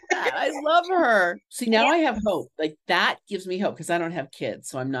love that. I love her. See, now I have hope. Like that gives me hope because I don't have kids.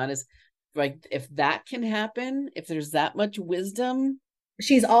 So I'm not as like, if that can happen, if there's that much wisdom.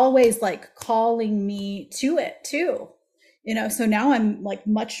 She's always like calling me to it too. So now I'm like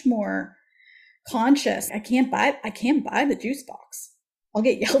much more conscious. I can't buy the juice box. I'll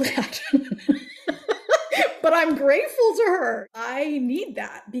get yelled at. But I'm grateful to her. I need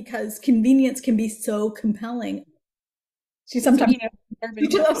that because convenience can be so compelling. She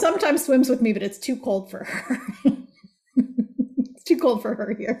sometimes swims with me, but it's too cold for her. It's too cold for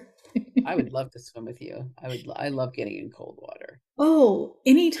her here. I would love to swim with you. I love getting in cold water. Oh,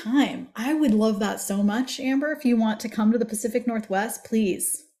 anytime. I would love that so much, Amber. If you want to come to the Pacific Northwest,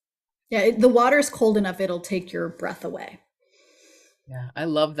 please. Yeah, the water's cold enough, it'll take your breath away. Yeah, I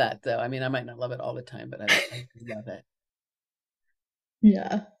love that though. I mean, I might not love it all the time, but I love it.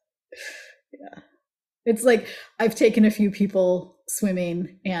 Yeah. Yeah. It's like I've taken a few people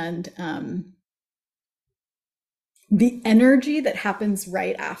swimming, and the energy that happens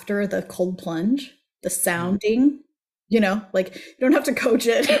right after the cold plunge, the sounding, like you don't have to coach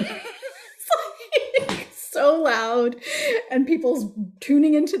it. It's like so loud, and people's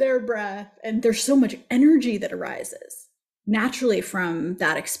tuning into their breath, and there's so much energy that arises naturally from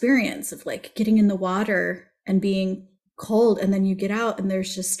that experience of like getting in the water and being cold, and then you get out and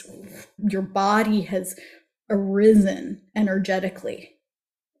there's just your body has arisen energetically.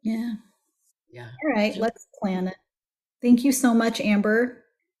 Yeah. All right, let's plan it. Thank you so much, Amber.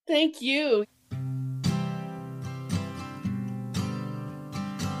 Thank you.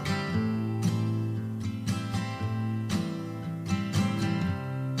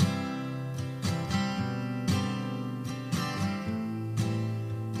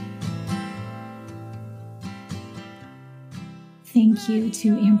 Thank you to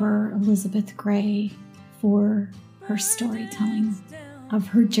Amber Elizabeth Gray for her storytelling of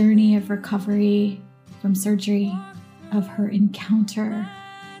her journey of recovery from surgery, of her encounter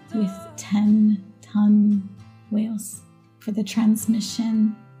with 10-ton whales, for the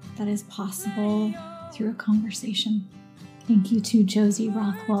transmission that is possible through a conversation. Thank you to Josie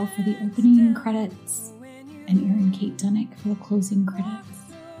Rothwell for the opening credits and Erin Kate Dunnick for the closing credits.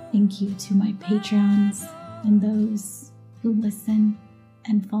 Thank you to my Patreons and those who listen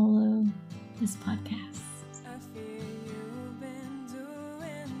and follow this podcast.